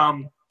she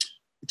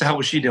what the hell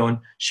was she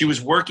doing? She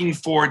was working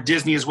for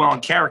Disney as well in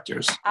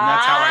characters. And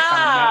that's how I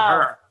kind of met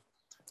her.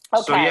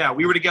 Okay. So, yeah,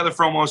 we were together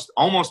for almost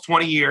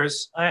 20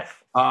 years.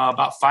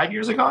 About 5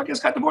 years ago, I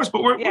guess, got divorced.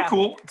 But we're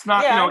cool. It's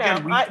not,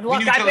 again, we I've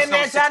been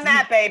there, done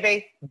that,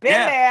 baby. Been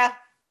there,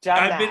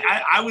 done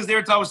that. I was there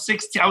until I was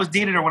 16. I was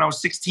dating her when I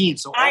was 16.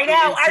 So I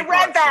know. I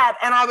read that,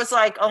 and I was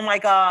like, oh, my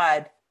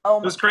God. Oh,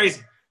 it was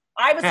crazy.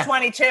 I was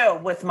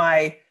 22 with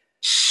my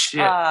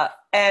shit.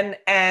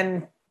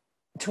 And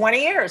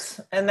 20 years,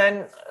 and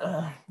then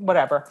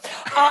whatever.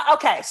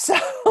 Okay, so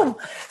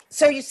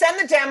you send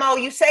the demo.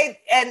 You say,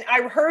 and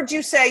I heard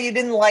you say you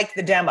didn't like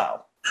the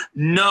demo.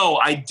 No,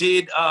 I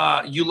did.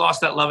 You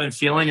Lost That Love and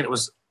Feeling, and it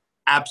was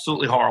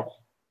absolutely horrible.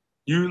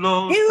 You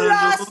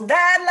lost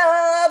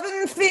that love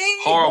and feeling.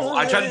 Horrible.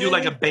 I tried to do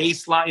like a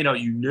bass line.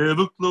 You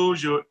never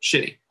close your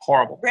shitty.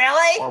 Horrible.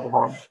 Really?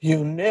 Horrible.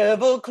 You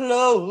never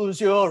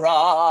close your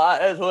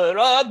eyes when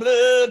our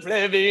blood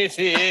flames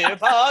here.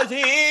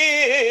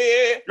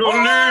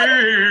 Your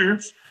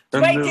lips.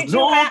 And wait, there's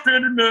no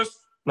tenderness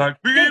like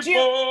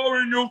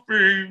before in your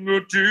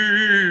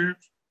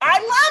fingertips. I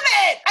love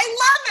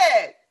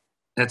it.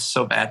 That's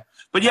so bad.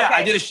 But yeah, okay.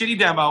 I did a shitty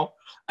demo.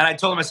 And I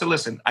told him, I said,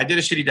 listen, I did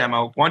a shitty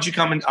demo. Why don't you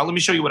come and let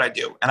me show you what I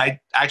do. And I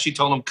actually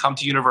told him, come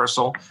to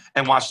Universal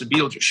and watch the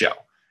Beetlejuice show.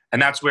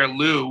 And that's where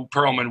Lou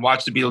Pearlman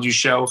watched the Beetlejuice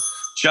show.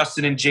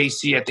 Justin and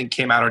JC, I think,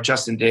 came out, or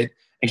Justin did,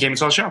 and came and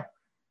saw the show.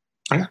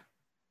 Yeah.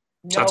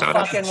 So no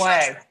fucking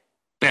way.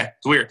 Yeah,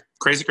 it's weird.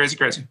 Crazy.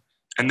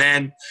 And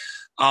then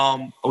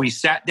we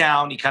sat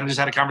down. He kind of just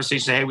had a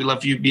conversation. Said, hey, we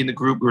love you to be in the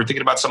group. We were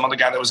thinking about some other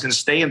guy that was going to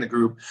stay in the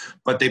group,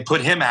 but they put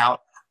him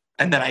out.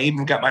 And then I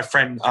even got my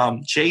friend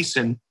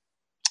Jason,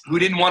 who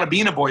didn't want to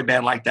be in a boy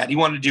band like that. He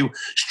wanted to do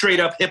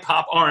straight up hip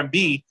hop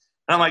R&B.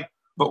 And I'm like,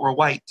 but we're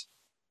white.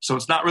 So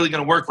it's not really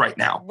going to work right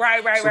now.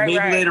 Right. So maybe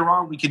later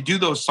on we could do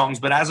those songs.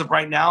 But as of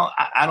right now,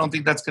 I don't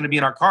think that's going to be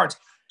in our cards.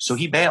 So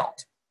he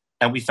bailed.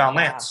 And we found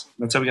Lance.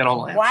 That's how we got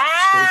all Lance.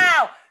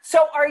 Wow.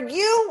 So are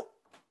you,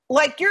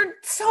 like, you're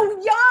so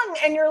young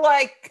and you're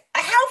like,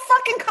 how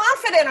fucking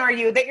confident are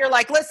you that you're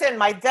like, listen,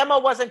 my demo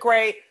wasn't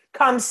great.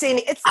 Come see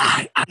me. It's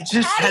like, I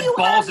just had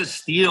balls of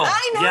steel.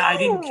 I know. Yeah, I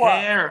didn't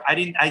care.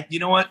 You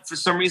know what? For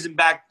some reason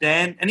back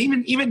then, and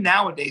even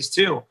nowadays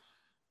too,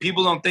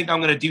 people don't think I'm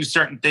going to do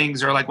certain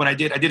things. Or like when I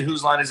did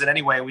Whose Line Is It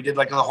Anyway? We did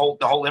like the whole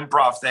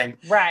improv thing.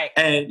 Right.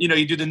 And,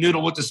 you do the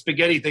noodle with the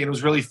spaghetti thing. And it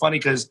was really funny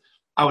because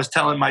I was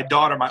telling my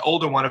daughter, my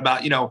older one,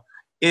 about,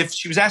 if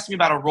she was asking me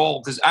about a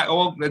role, because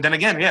then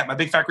again, my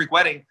Big Fat Greek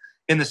Wedding,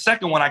 in the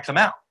second one, I come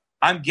out.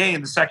 I'm gay in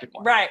the second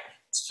one. Right.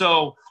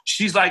 So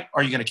she's like,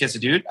 are you going to kiss a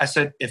dude? I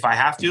said, if I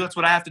have to, that's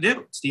what I have to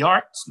do. It's the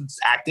art. It's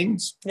acting.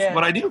 It's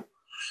what I do.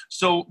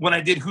 So when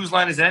I did Whose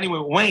Line Is It Anyway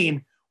with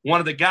Wayne, one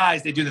of the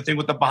guys, they do the thing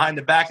with the behind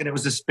the back, and it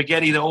was the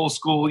spaghetti, the old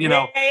school, Lady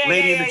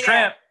and the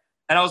Tramp.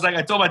 And I was like,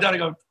 I told my daughter, I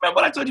go, remember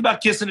what I told you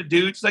about kissing a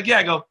dude? She's like, yeah.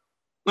 I go,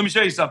 let me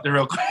show you something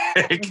real quick.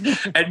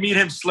 And me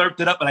and him slurped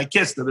it up, and I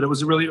kissed him. And it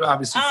was really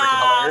obviously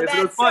freaking hilarious.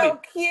 It was funny. So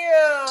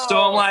cute. So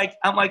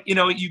I'm like,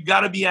 you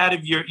got to be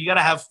you got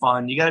to have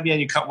fun. You got to be on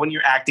your when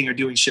you're acting or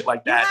doing shit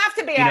like that. You have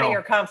to be out of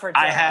your comfort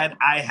zone.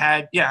 I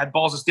had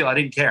balls of steel. I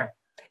didn't care.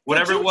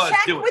 Whatever it was,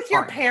 do it. With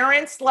your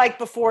parents, like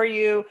before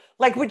you,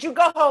 like, would you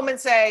go home and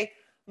say,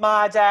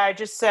 Ma, Dad,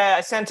 just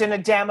I sent in a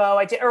demo.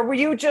 Or were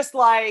you just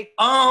like?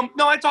 No,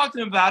 I talked to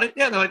them about it.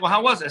 Yeah, they're like, well,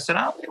 how was it? I said,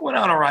 it went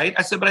out all right.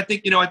 I said, but I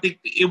think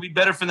it would be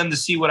better for them to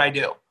see what I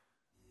do.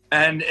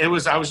 And I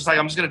was just like,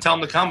 I'm just going to tell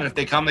them to come. And if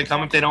they come, they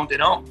come. If they don't, they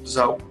don't.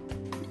 So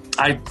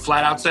I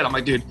flat out said, I'm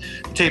like, dude,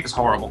 the tape is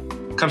horrible.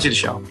 Come see the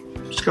show.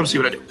 Just come see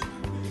what I do.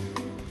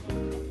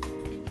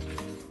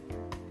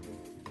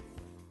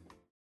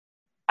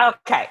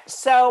 Okay.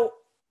 So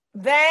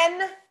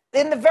then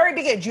in the very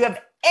beginning, do you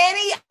have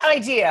any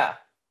idea?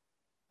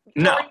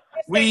 No,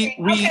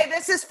 Okay,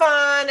 this is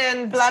fun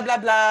and blah, blah,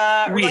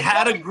 blah. We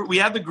had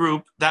the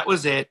group. That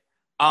was it.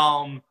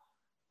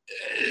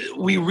 It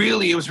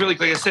was really,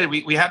 like I said,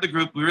 we had the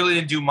group. We really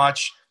didn't do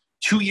much.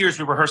 2 years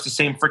we rehearsed the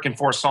same freaking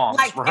 4 songs,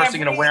 like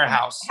rehearsing in a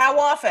warehouse. How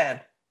often?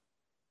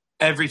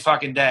 Every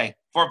fucking day,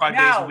 4 or 5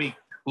 days a week.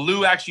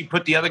 Lou actually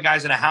put the other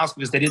guys in a house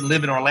because they didn't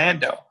live in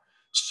Orlando.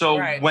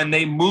 So when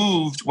they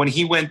moved, when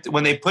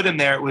they put him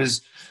there, it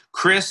was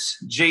Chris,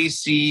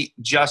 JC,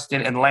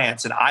 Justin, and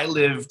Lance. And I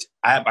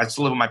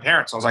still live with my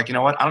parents. I was like, you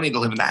know what? I don't need to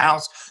live in the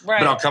house,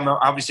 but I'll come.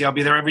 Obviously, I'll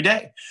be there every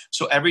day.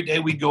 So every day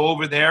we'd go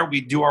over there.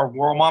 We'd do our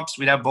warm-ups.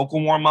 We'd have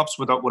vocal warm-ups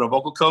with a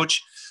vocal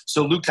coach.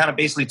 So Luke kind of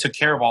basically took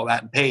care of all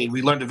that and paid.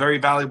 We learned a very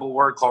valuable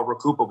word called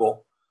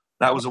recoupable.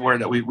 That was a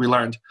word that we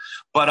learned.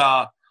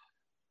 But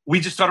we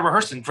just started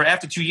rehearsing. For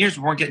after 2 years,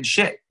 we weren't getting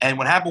shit. And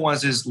what happened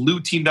is Lou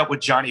teamed up with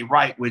Johnny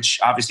Wright, which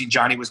obviously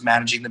Johnny was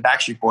managing the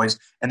Backstreet Boys,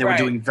 and they were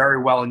doing very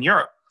well in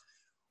Europe.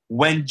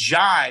 When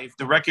Jive,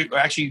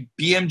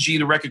 BMG,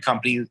 the record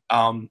company,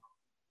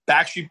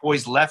 Backstreet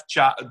Boys left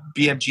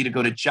BMG to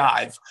go to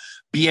Jive.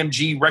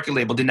 BMG record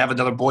label didn't have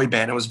another boy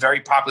band. It was very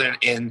popular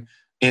in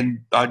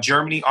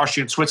Germany,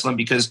 Austria, and Switzerland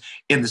because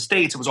in the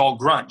States, it was all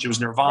grunge. It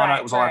was Nirvana.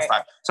 It was all that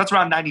stuff. So that's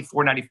around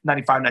 94,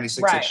 95,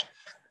 96-ish.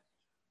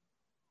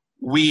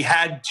 We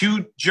had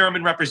 2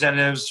 German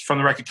representatives from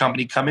the record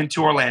company come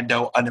into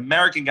Orlando, an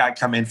American guy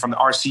come in from the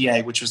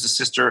RCA, which was the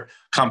sister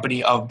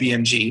company of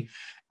BMG.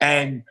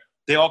 And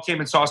they all came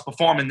and saw us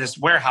perform in this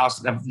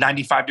warehouse of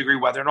 95-degree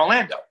weather in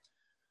Orlando.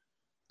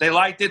 They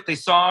liked it. They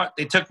saw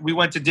it. We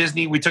went to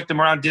Disney. We took them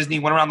around Disney,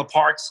 went around the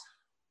parks.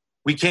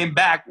 We came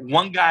back.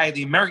 One guy,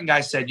 the American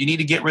guy, said, you need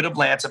to get rid of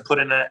Lance and put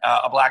in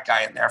a black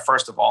guy in there,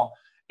 first of all.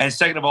 And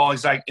second of all,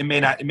 he's like, it may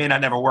not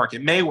never work.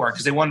 It may work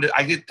because they wanted.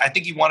 I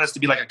think he wanted us to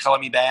be like a Color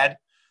Me Bad,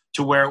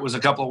 to where it was a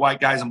couple of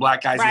white guys and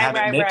black guys and have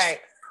it mixed.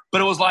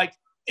 But it was like,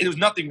 there was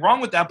nothing wrong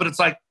with that. But it's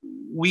like,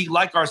 we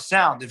like our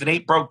sound. If it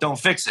ain't broke, don't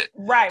fix it.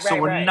 So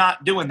we're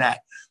not doing that.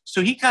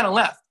 So he kind of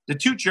left. The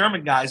 2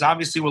 German guys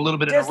obviously were a little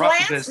bit Does in a rough.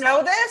 Lance Because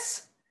know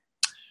this?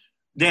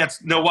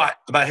 Lance know what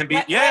about him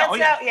being?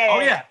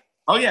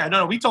 Oh yeah.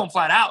 No, we told him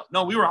flat out.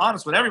 No, we were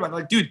honest with everybody.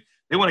 Like, dude,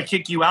 they want to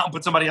kick you out and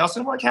put somebody else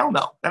in. We're like, hell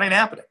no, that ain't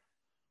happening.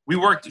 We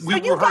worked. So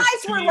you guys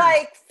were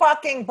like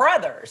fucking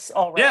brothers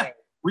already. Yeah,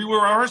 we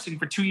were rehearsing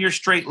for 2 years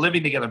straight,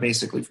 living together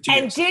basically for 2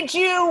 years. And did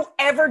you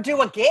ever do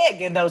a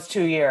gig in those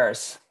 2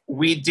 years?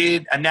 We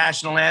did a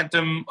national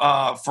anthem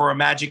for a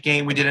Magic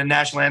game. We did a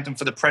national anthem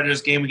for the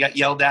Predators game. We got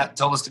yelled at and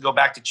told us to go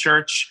back to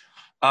church.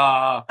 We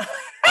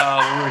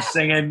were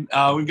singing.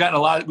 We've gotten a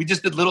lot. We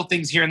just did little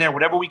things here and there.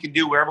 Whatever we could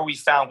do, wherever we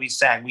found, we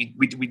sang. We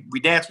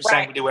danced, we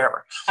sang, we did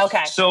whatever.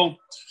 Okay. So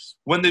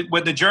when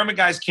the German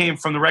guys came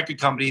from the record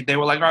company, they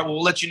were like, all right, well,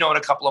 we'll let you know in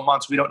a couple of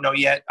months. We don't know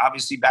yet.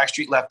 Obviously,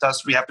 Backstreet left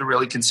us. We have to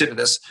really consider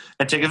this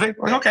and take a thing.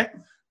 We're like, okay.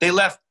 They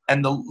left,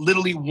 and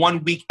literally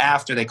 1 week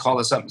after, they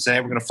called us up and said, hey,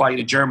 we're going to fly you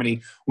to Germany.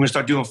 We're going to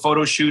start doing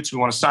photo shoots. We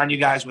want to sign you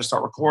guys. We're going to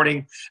start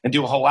recording and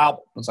do a whole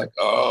album. I was like,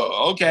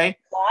 oh, okay.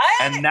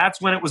 What? And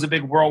that's when it was a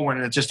big whirlwind,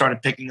 and it just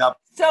started picking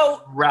up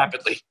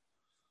rapidly.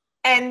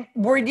 And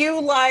were you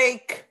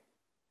like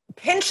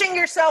pinching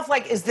yourself?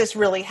 Like, is this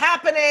really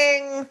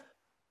happening?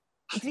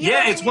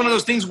 Yeah, it's one of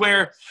those things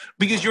where,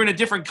 because you're in a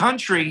different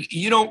country,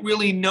 you don't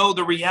really know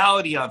the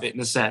reality of it in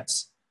a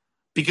sense.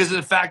 Because of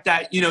the fact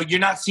that, you're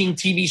not seeing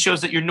TV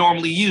shows that you're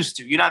normally used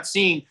to. You're not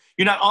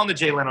on the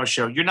Jay Leno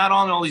show. You're not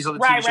on all these other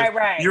TV shows.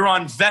 Right. You're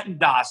on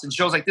Vettendas and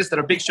shows like this that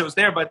are big shows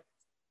there, but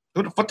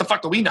what the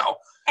fuck do we know?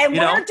 And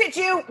where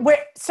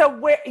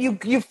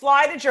you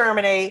fly to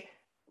Germany?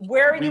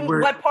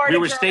 What part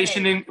of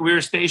Germany? We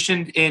were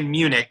stationed in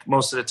Munich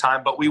most of the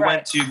time, but we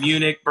went to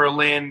Munich,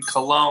 Berlin,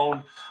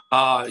 Cologne,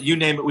 you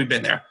name it, we've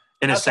been there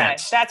in a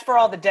sense. That's for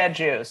all the dead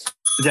Jews.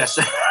 Yes.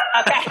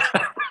 Okay.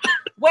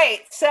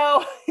 Wait,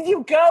 so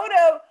you go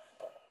to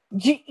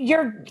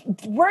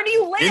where do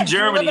you live? In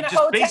Germany. Do you live in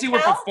a Basically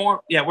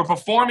we're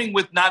performing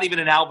with not even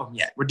an album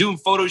yet. We're doing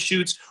photo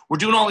shoots, we're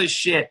doing all this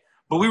shit,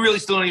 but we really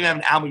still don't even have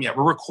an album yet.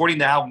 We're recording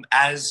the album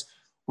as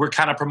we're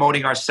kind of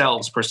promoting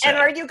ourselves per se. And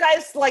are you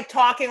guys like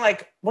talking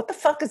like, what the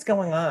fuck is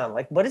going on?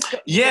 Like, what is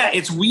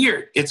it's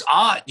weird. It's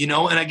odd,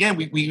 And again,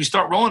 we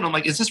start rolling. I'm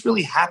like, is this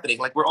really happening?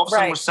 Like all of a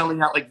sudden we're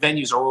selling out like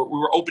venues, or we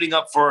were opening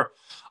up for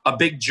a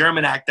big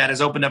German act that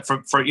has opened up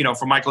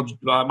for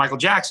Michael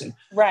Jackson.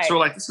 Right. So we're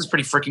like, this is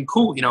pretty freaking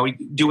cool,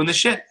 doing this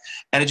shit.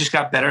 And it just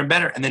got better and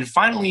better. And then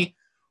finally,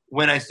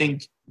 when I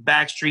think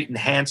Backstreet and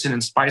Hanson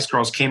and Spice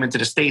Girls came into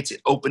the States,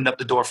 it opened up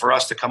the door for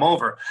us to come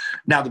over.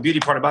 Now, the beauty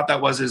part about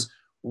that is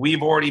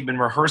we've already been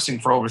rehearsing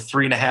for over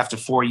 3.5 to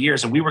 4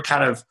 years, and we were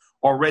kind of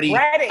already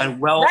a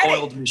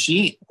well-oiled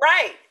machine.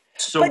 Right.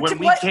 So when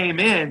we came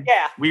in,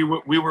 we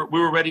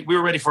were ready. We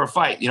were ready for a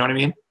fight. You know what I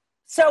mean?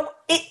 So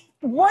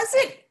was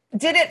it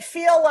did it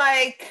feel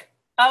like,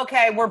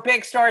 okay, we're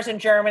big stars in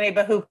Germany,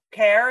 but who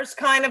cares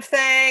kind of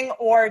thing?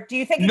 Or do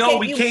you think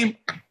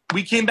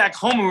we came back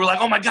home and we were like,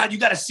 oh my God, you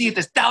got to see it.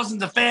 There's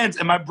thousands of fans.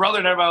 And my brother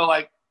and everybody were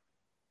like,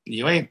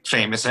 you ain't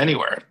famous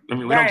anywhere. I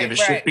mean, we don't give a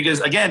shit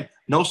because, again,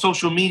 no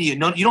social media.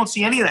 No, you don't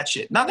see any of that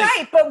shit. Nothing.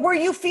 Right, but were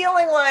you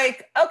feeling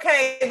like,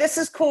 okay, this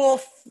is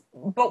cool,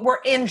 but we're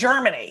in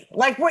Germany?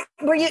 Like,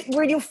 were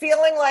you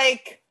feeling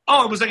like?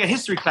 Oh, it was like a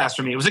history class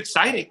for me. It was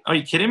exciting. Are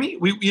you kidding me?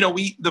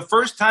 We the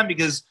first time,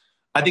 because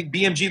I think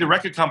BMG, the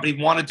record company,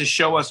 wanted to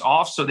show us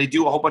off, so they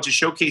do a whole bunch of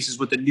showcases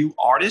with the new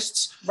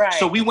artists. Right.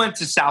 So we went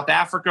to South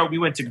Africa. We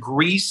went to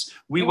Greece.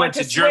 We went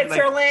to Switzerland.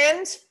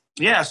 Germany.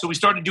 Yeah, so we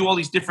started to do all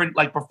these different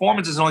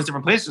performances in all these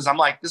different places. I'm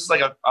like, this is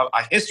like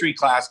a history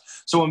class.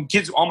 So when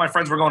all my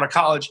friends were going to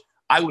college,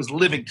 I was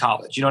living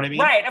college. You know what I mean?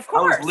 Right, of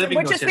course.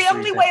 Which is the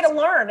only way to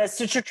learn is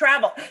to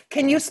travel.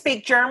 Can you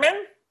speak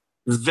German?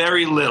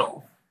 Very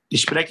little.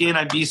 Ich spreche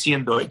ein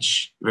bisschen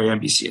Deutsch. Very ein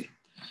bisschen.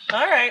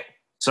 All right.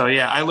 So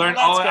yeah, I learned.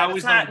 Well, I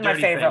always learned not my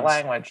favorite things.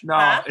 language. No,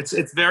 huh?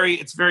 it's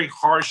very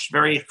harsh.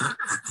 Very.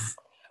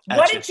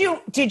 What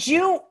did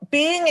you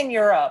being in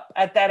Europe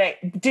at that age?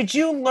 Did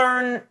you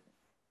learn?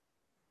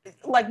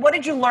 Like, what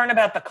did you learn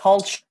about the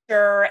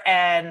culture,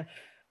 and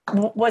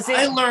was it?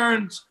 I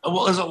learned,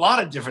 well, there's a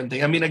lot of different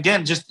things. I mean,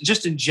 again,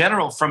 just in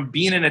general, from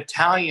being an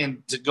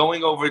Italian to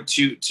going over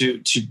to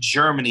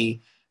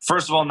Germany,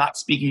 first of all, not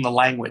speaking the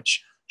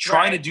language,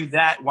 trying to do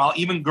that while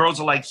even girls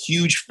are like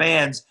huge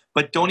fans,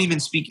 but don't even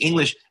speak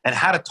English, and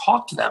how to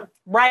talk to them.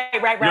 Right. You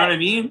know what I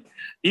mean?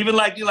 Even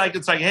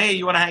it's like, hey,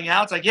 you want to hang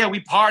out? It's like, yeah, we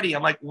party.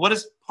 I'm like, what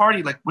is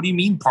party? Like, what do you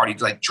mean party?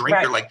 Like drink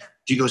or like,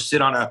 do you go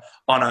sit on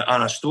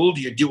a stool?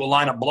 Do you do a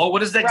line of blow? What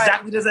does that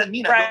exactly does that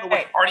mean? I don't know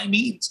what party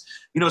means.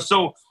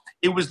 So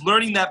it was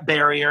learning that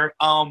barrier.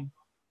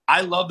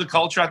 I love the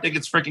culture. I think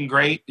it's freaking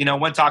great.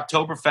 Went to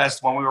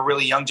Oktoberfest when we were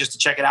really young just to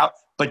check it out.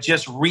 But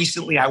just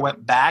recently I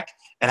went back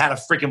and had a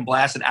freaking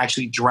blast and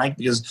actually drank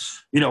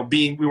because, we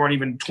weren't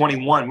even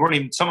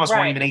 21. Some of us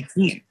weren't even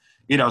 18,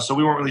 so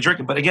we weren't really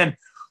drinking. But again,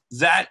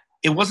 that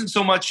it wasn't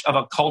so much of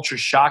a culture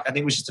shock. I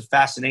think it was just a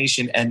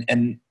fascination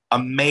and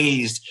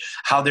amazed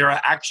how there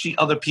are actually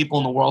other people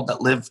in the world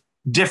that live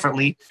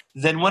differently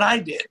than what I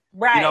did.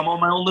 Right. I'm on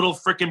my own little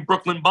freaking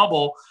Brooklyn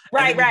bubble.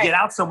 Right, and then you get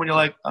out somewhere, you're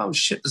like, oh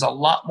shit, there's a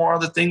lot more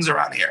other things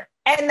around here.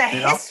 And the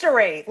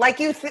history,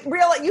 like you think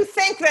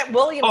that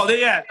Williams. Oh,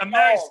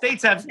 United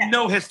States have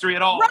no history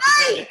at all.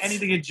 Right.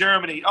 Anything in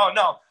Germany. Oh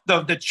no,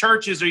 the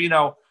churches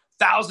are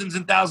thousands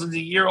and thousands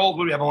of years old.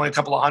 What do we have? Only a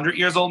couple of 100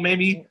 years old,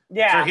 maybe.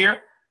 Yeah. For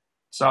here.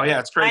 So yeah,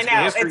 it's crazy.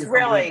 I know it's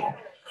really.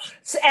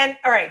 And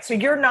all right, so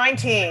you're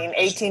 18,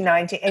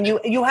 19, and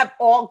you have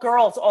all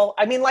girls. What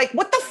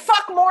the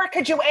fuck more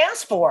could you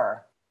ask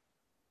for?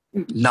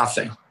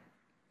 Nothing.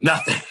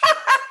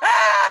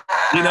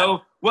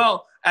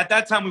 Well, at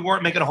that time we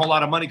weren't making a whole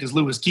lot of money because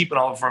Lou was keeping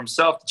all of it for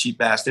himself, the cheap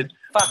bastard.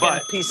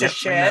 Fucking piece of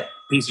shit.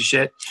 Piece of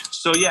shit.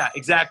 So yeah,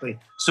 exactly.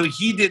 So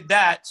he did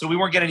that. So we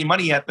weren't getting any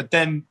money yet. But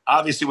then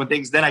obviously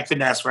then I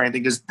couldn't ask for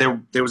anything because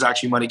there was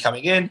actually money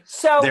coming in.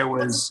 So there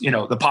was,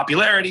 the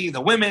popularity,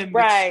 the women.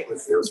 Right.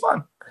 It was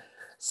fun.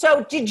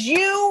 So did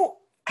you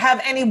have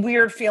any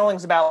weird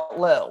feelings about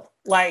Lou?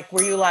 Like,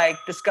 were you like,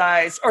 this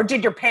guy's, or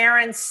did your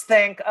parents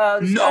think, oh,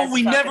 this No, guy's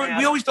we never, fucking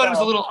we always thought he was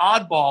a asshole? little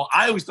oddball.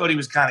 I always thought he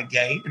was kind of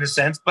gay in a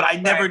sense, but I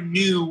never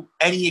knew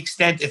any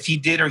extent if he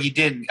did or he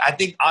didn't. I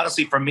think,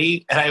 honestly, for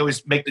me, and I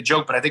always make the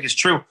joke, but I think it's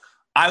true,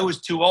 I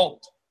was too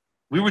old.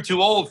 We were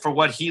too old for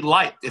what he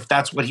liked, if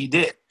that's what he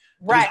did.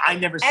 Right. Because I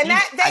never seen and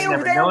it. I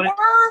never known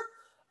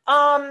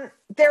it.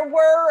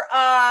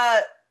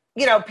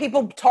 There were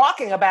people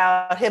talking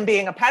about him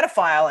being a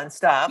pedophile and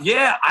stuff.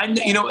 Yeah,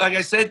 like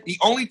I said, the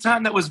only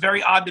time that was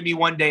very odd to me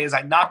one day is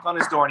I knocked on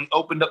his door and he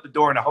opened up the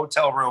door in a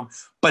hotel room,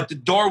 but the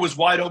door was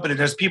wide open and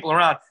there's people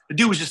around. The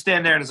dude was just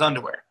standing there in his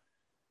underwear.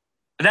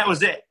 And that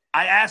was it.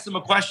 I asked him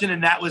a question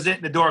and that was it,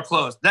 and the door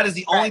closed. That is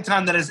the only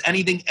time that is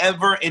anything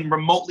ever in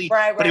remotely,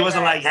 but he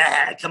wasn't like,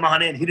 come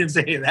on in. He didn't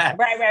say that.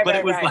 But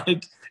it was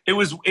like,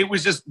 it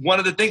was just one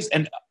of the things.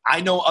 And I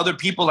know other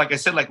people, like I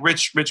said, like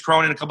Rich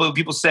Cronin, a couple of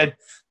people said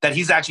that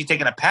he's actually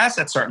taken a pass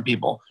at certain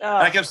people. And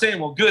I kept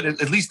saying, well, good.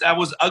 At least I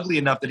was ugly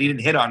enough that he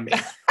didn't hit on me.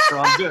 So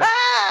I'm good.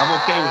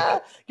 I'm okay with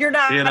it. You're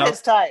not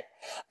his type.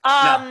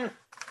 No.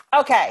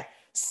 Okay.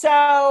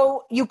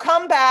 So you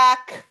come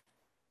back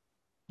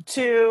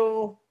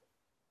to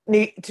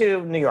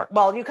New York.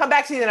 Well, you come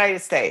back to the United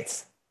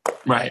States.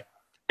 Right.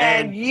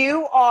 And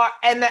you are,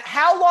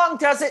 how long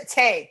does it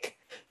take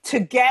to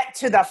get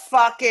to the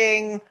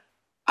fucking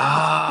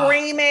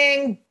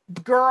screaming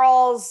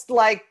girls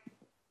like?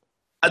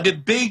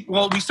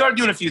 We started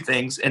doing a few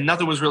things and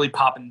nothing was really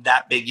popping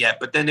that big yet.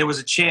 But then there was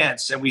a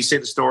chance, and we say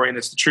the story and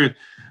it's the truth.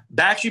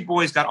 Backstreet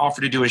Boys got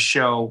offered to do a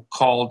show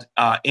called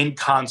In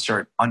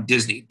Concert on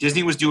Disney.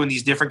 Disney was doing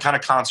these different kind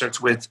of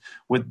concerts with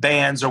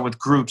bands or with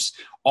groups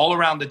all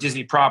around the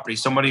Disney property.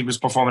 Somebody was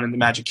performing in the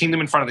Magic Kingdom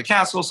in front of the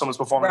castle. Someone was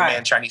performing in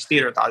the Chinese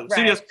Theater at the Hollywood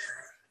Studios.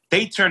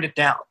 They turned it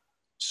down.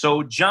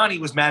 So Johnny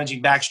was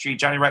managing Backstreet.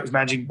 Johnny Wright was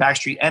managing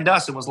Backstreet and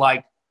us and was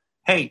like,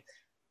 hey,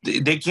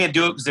 they can't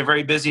do it because they're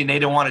very busy and they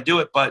don't want to do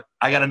it. But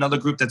I got another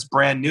group that's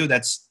brand new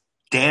that's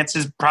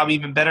dances probably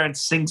even better and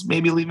sings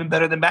maybe even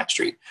better than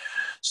Backstreet.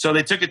 So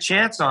they took a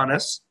chance on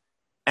us,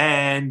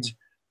 and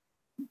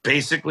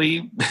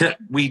basically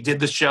we did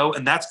the show,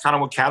 and that's kind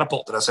of what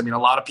catapulted us. I mean, a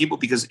lot of people,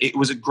 because it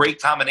was a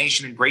great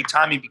combination and great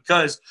timing,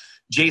 because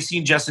JC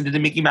and Justin did the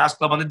Mickey Mouse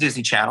Club on the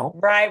Disney Channel.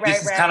 Right.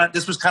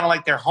 This was kind of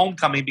like their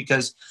homecoming,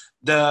 because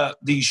the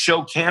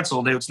show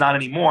canceled. It's not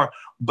anymore,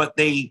 but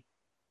it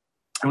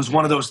was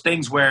one of those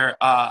things where,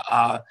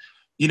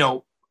 you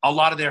know, a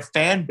lot of their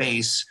fan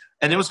base,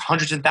 and it was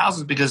hundreds and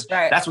thousands, because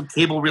that's when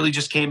cable really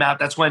just came out.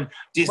 That's when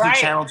Disney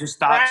Channel just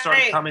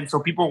started coming.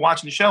 So people were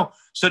watching the show.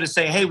 So to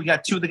say, hey, we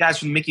got two of the guys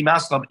from the Mickey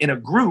Mouse Club in a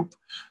group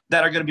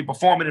that are going to be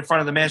performing in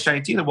front of the Man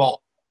Shining Theater,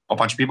 well, a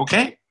bunch of people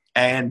came.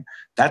 And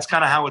that's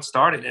kind of how it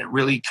started. It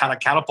really kind of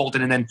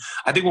catapulted. And then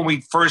I think when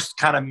we first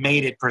kind of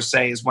made it, per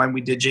se, is when we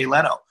did Jay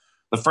Leno.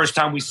 The first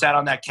time we sat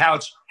on that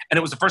couch, and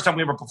it was the first time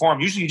we ever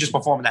performed. Usually you just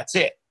perform and that's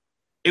it.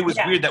 It was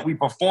weird that we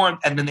performed,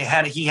 and then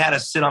he had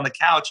us sit on the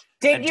couch.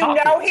 Did you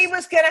know he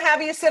was going to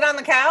have you sit on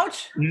the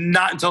couch?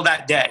 Not until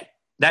that day.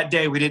 That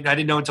day I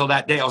didn't know until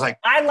that day. I was like,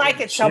 I like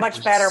it so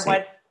much better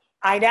when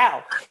I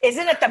know.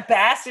 Isn't it the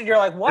best? And you're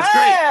like,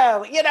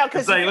 whoa, you know,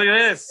 because like, look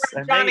at this.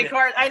 Johnny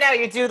Carson. I know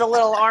you do the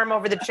little arm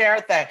over the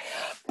chair thing,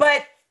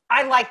 but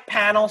I like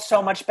panels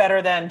so much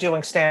better than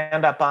doing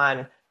stand up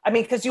on. I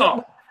mean, because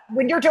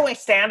when you're doing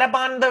stand up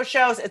on those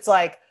shows, it's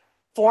like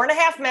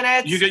 4.5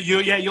 minutes. You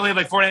only have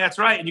like 4.5. That's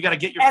right, and you got to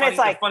get your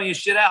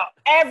funniest shit out.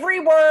 Every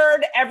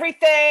word,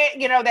 everything.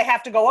 You know, they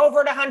have to go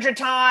over it 100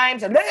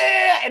 times, and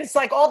it's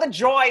like all the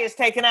joy is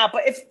taken out.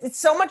 But it's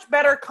so much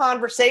better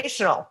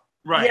conversational.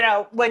 Right. You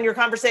know, when you're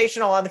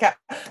conversational on the couch.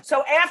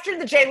 So after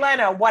the Jay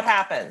Leno, what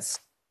happens?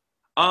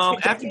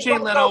 After Jay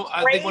Leno,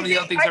 I think one of the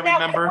other things I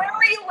remember.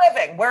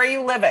 Where are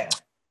you living?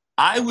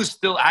 I was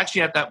still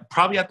actually at that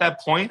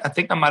point. I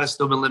think I might have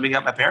still been living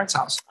at my parents'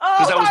 house. Oh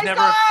my God,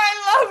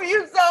 I love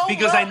you so much.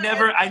 Because I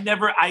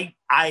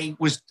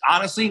was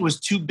honestly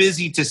was too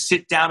busy to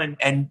sit down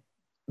and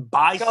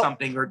buy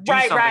something or do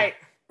something. Right.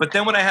 But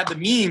then when I had the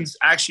means,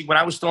 actually, when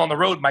I was still on the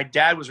road, my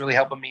dad was really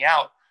helping me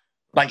out.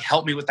 Like,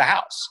 help me with the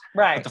house.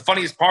 Right. But the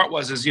funniest part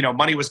was, you know,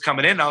 money was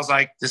coming in. And I was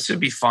like, this should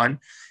be fun.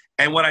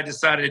 And what I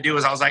decided to do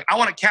is I was like, I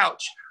want a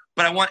couch,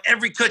 but I want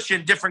every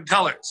cushion different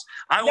colors.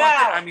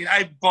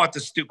 I bought the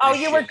stupid shit. Oh,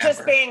 you were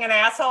just being an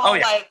asshole? Oh,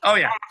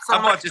 yeah. I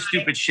bought this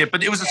stupid shit.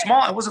 But it was it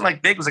wasn't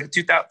like big. It was like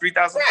a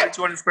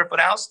 3,200 square foot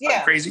house.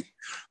 Yeah. Crazy.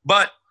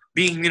 But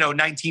being,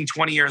 19,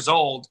 20 years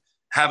old,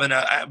 having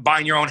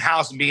buying your own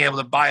house and being able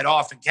to buy it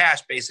off in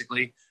cash,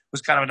 basically,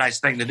 was kind of a nice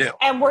thing to do.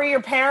 And were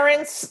your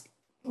parents...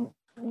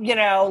 they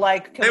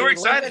were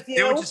excited.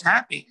 They were just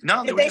happy.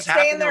 No, they were just happy.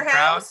 Did they stay in their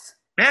house?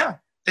 Yeah,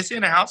 they stay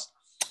in their house.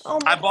 Oh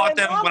I bought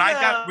them when I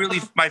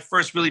got my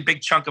first really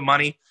big chunk of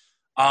money.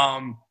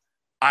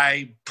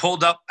 I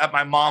pulled up at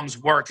my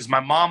mom's work because my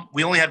mom,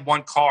 we only had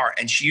one car,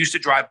 and she used to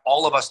drive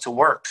all of us to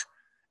work,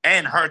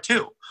 and her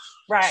too.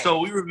 Right. So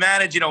we would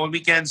manage, on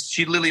weekends.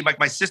 She literally, like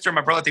my sister and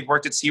my brother, they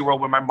worked at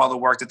SeaWorld where my mother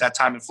worked at that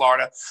time in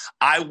Florida.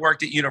 I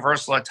worked at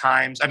Universal at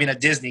times.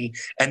 At Disney,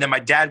 and then my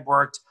dad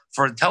worked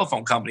for the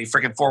telephone company,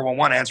 freaking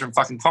 411, answering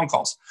fucking phone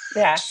calls.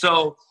 Yeah.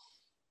 So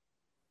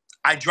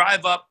I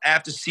drive up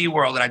after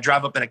SeaWorld, and I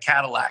drive up in a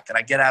Cadillac, and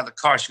I get out of the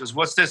car. She goes,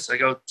 "What's this?" I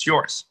go, "It's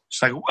yours."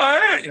 She's like,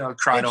 "What?"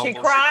 Cried almost.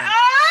 She cried.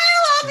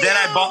 Then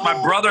I bought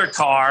my brother a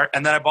car,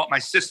 and then I bought my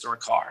sister a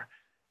car.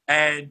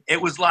 And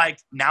it was like,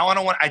 now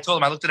I told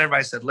them, I looked at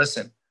everybody, I said,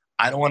 listen,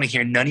 I don't want to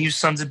hear none of you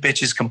sons of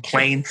bitches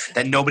complain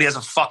that nobody has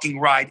a fucking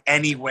ride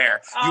anywhere.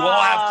 You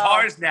all have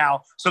cars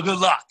now, so good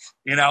luck.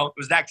 It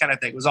was that kind of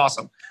thing. It was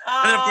awesome.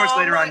 And then, of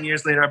course,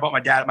 years later, I bought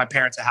my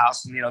parents a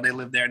house, and, they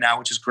live there now,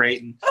 which is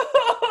great. And,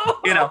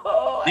 you got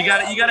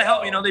to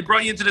help. They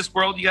brought you into this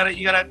world. You got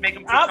to make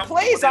them feel comfortable.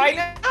 Please,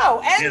 I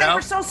know. And they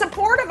were so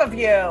supportive of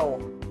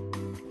you.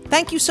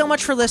 Thank you so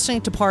much for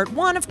listening to part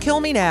 1 of Kill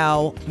Me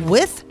Now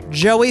with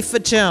Joey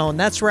Fatone.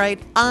 That's right,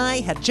 I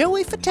had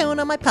Joey Fatone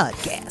on my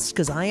podcast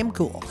because I am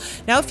cool.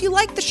 Now, if you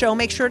like the show,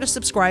 make sure to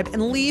subscribe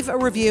and leave a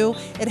review.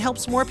 It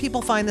helps more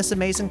people find this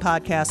amazing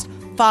podcast.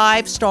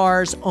 5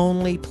 stars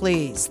only,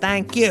 please.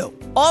 Thank you.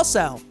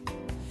 Also,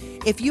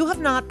 if you have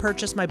not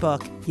purchased my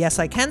book, yes,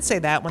 I can say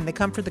that, When They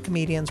Come for the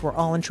Comedians, We're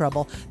All in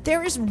Trouble,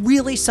 there is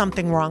really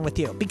something wrong with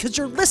you because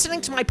you're listening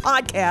to my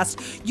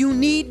podcast. You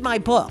need my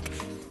book.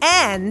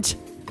 And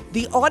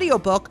the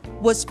audiobook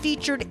was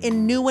featured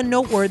in New and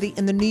Noteworthy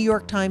in the New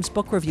York Times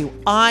Book Review.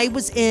 I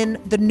was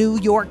in the New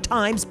York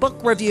Times Book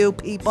Review,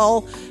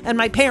 people, and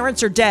my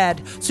parents are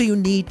dead, so you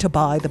need to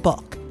buy the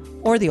book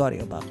or the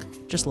audiobook.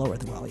 Just lower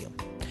the volume.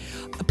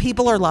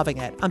 People are loving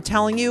it. I'm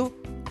telling you,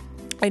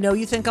 I know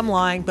you think I'm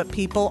lying, but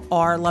people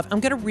are loving it.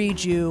 I'm going to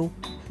read you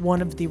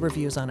one of the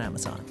reviews on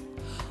Amazon.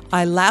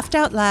 I laughed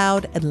out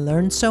loud and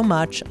learned so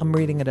much. I'm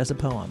reading it as a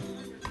poem.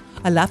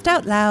 I laughed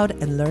out loud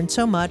and learned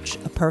so much,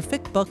 a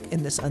perfect book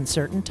in this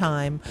uncertain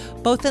time,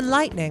 both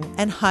enlightening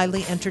and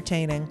highly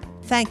entertaining.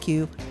 Thank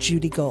you,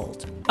 Judy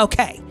Gold.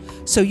 Okay,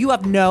 so you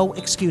have no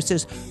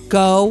excuses.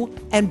 Go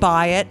and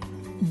buy it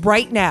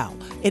right now.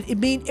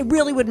 It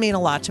really would mean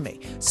a lot to me.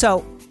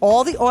 So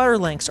all the order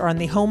links are on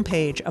the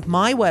homepage of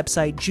my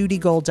website,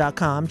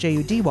 judygold.com,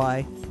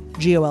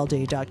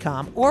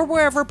 JUDYGOLD.com, or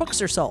wherever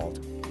books are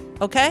sold.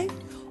 Okay?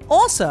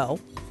 Also,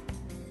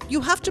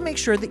 you have to make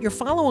sure that you're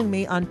following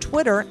me on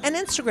Twitter and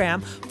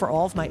Instagram for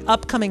all of my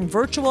upcoming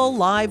virtual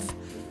live,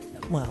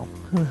 well,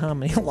 how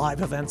many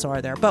live events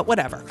are there? But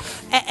whatever.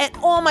 And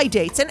all my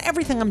dates and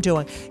everything I'm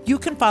doing. You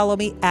can follow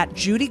me at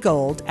Judy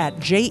Gold, at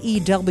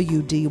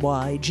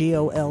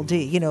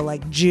JEWDYGOLD. You know,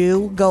 like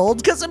Jew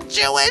Gold, because I'm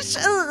Jewish.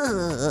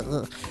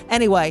 Ugh.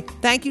 Anyway,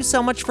 thank you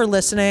so much for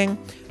listening.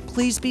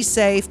 Please be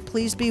safe.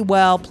 Please be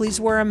well. Please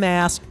wear a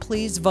mask.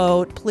 Please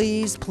vote.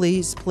 Please,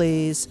 please,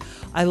 please.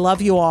 I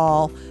love you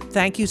all.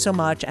 Thank you so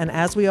much. And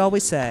as we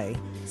always say,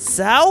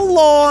 so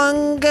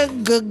long.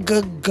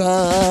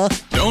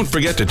 Don't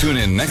forget to tune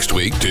in next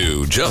week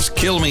to Just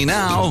Kill Me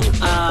Now.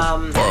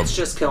 It's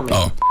Just Kill Me.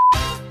 Oh.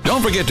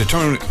 Don't forget to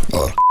turn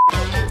for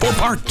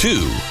part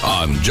 2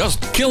 on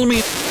Just Kill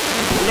Me.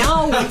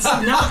 No, it's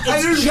not.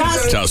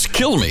 It's Just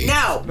Kill Me.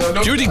 No.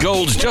 Judy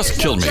Gold's Just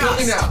Kill Me. Kill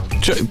me now.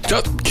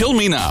 Just kill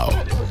me now.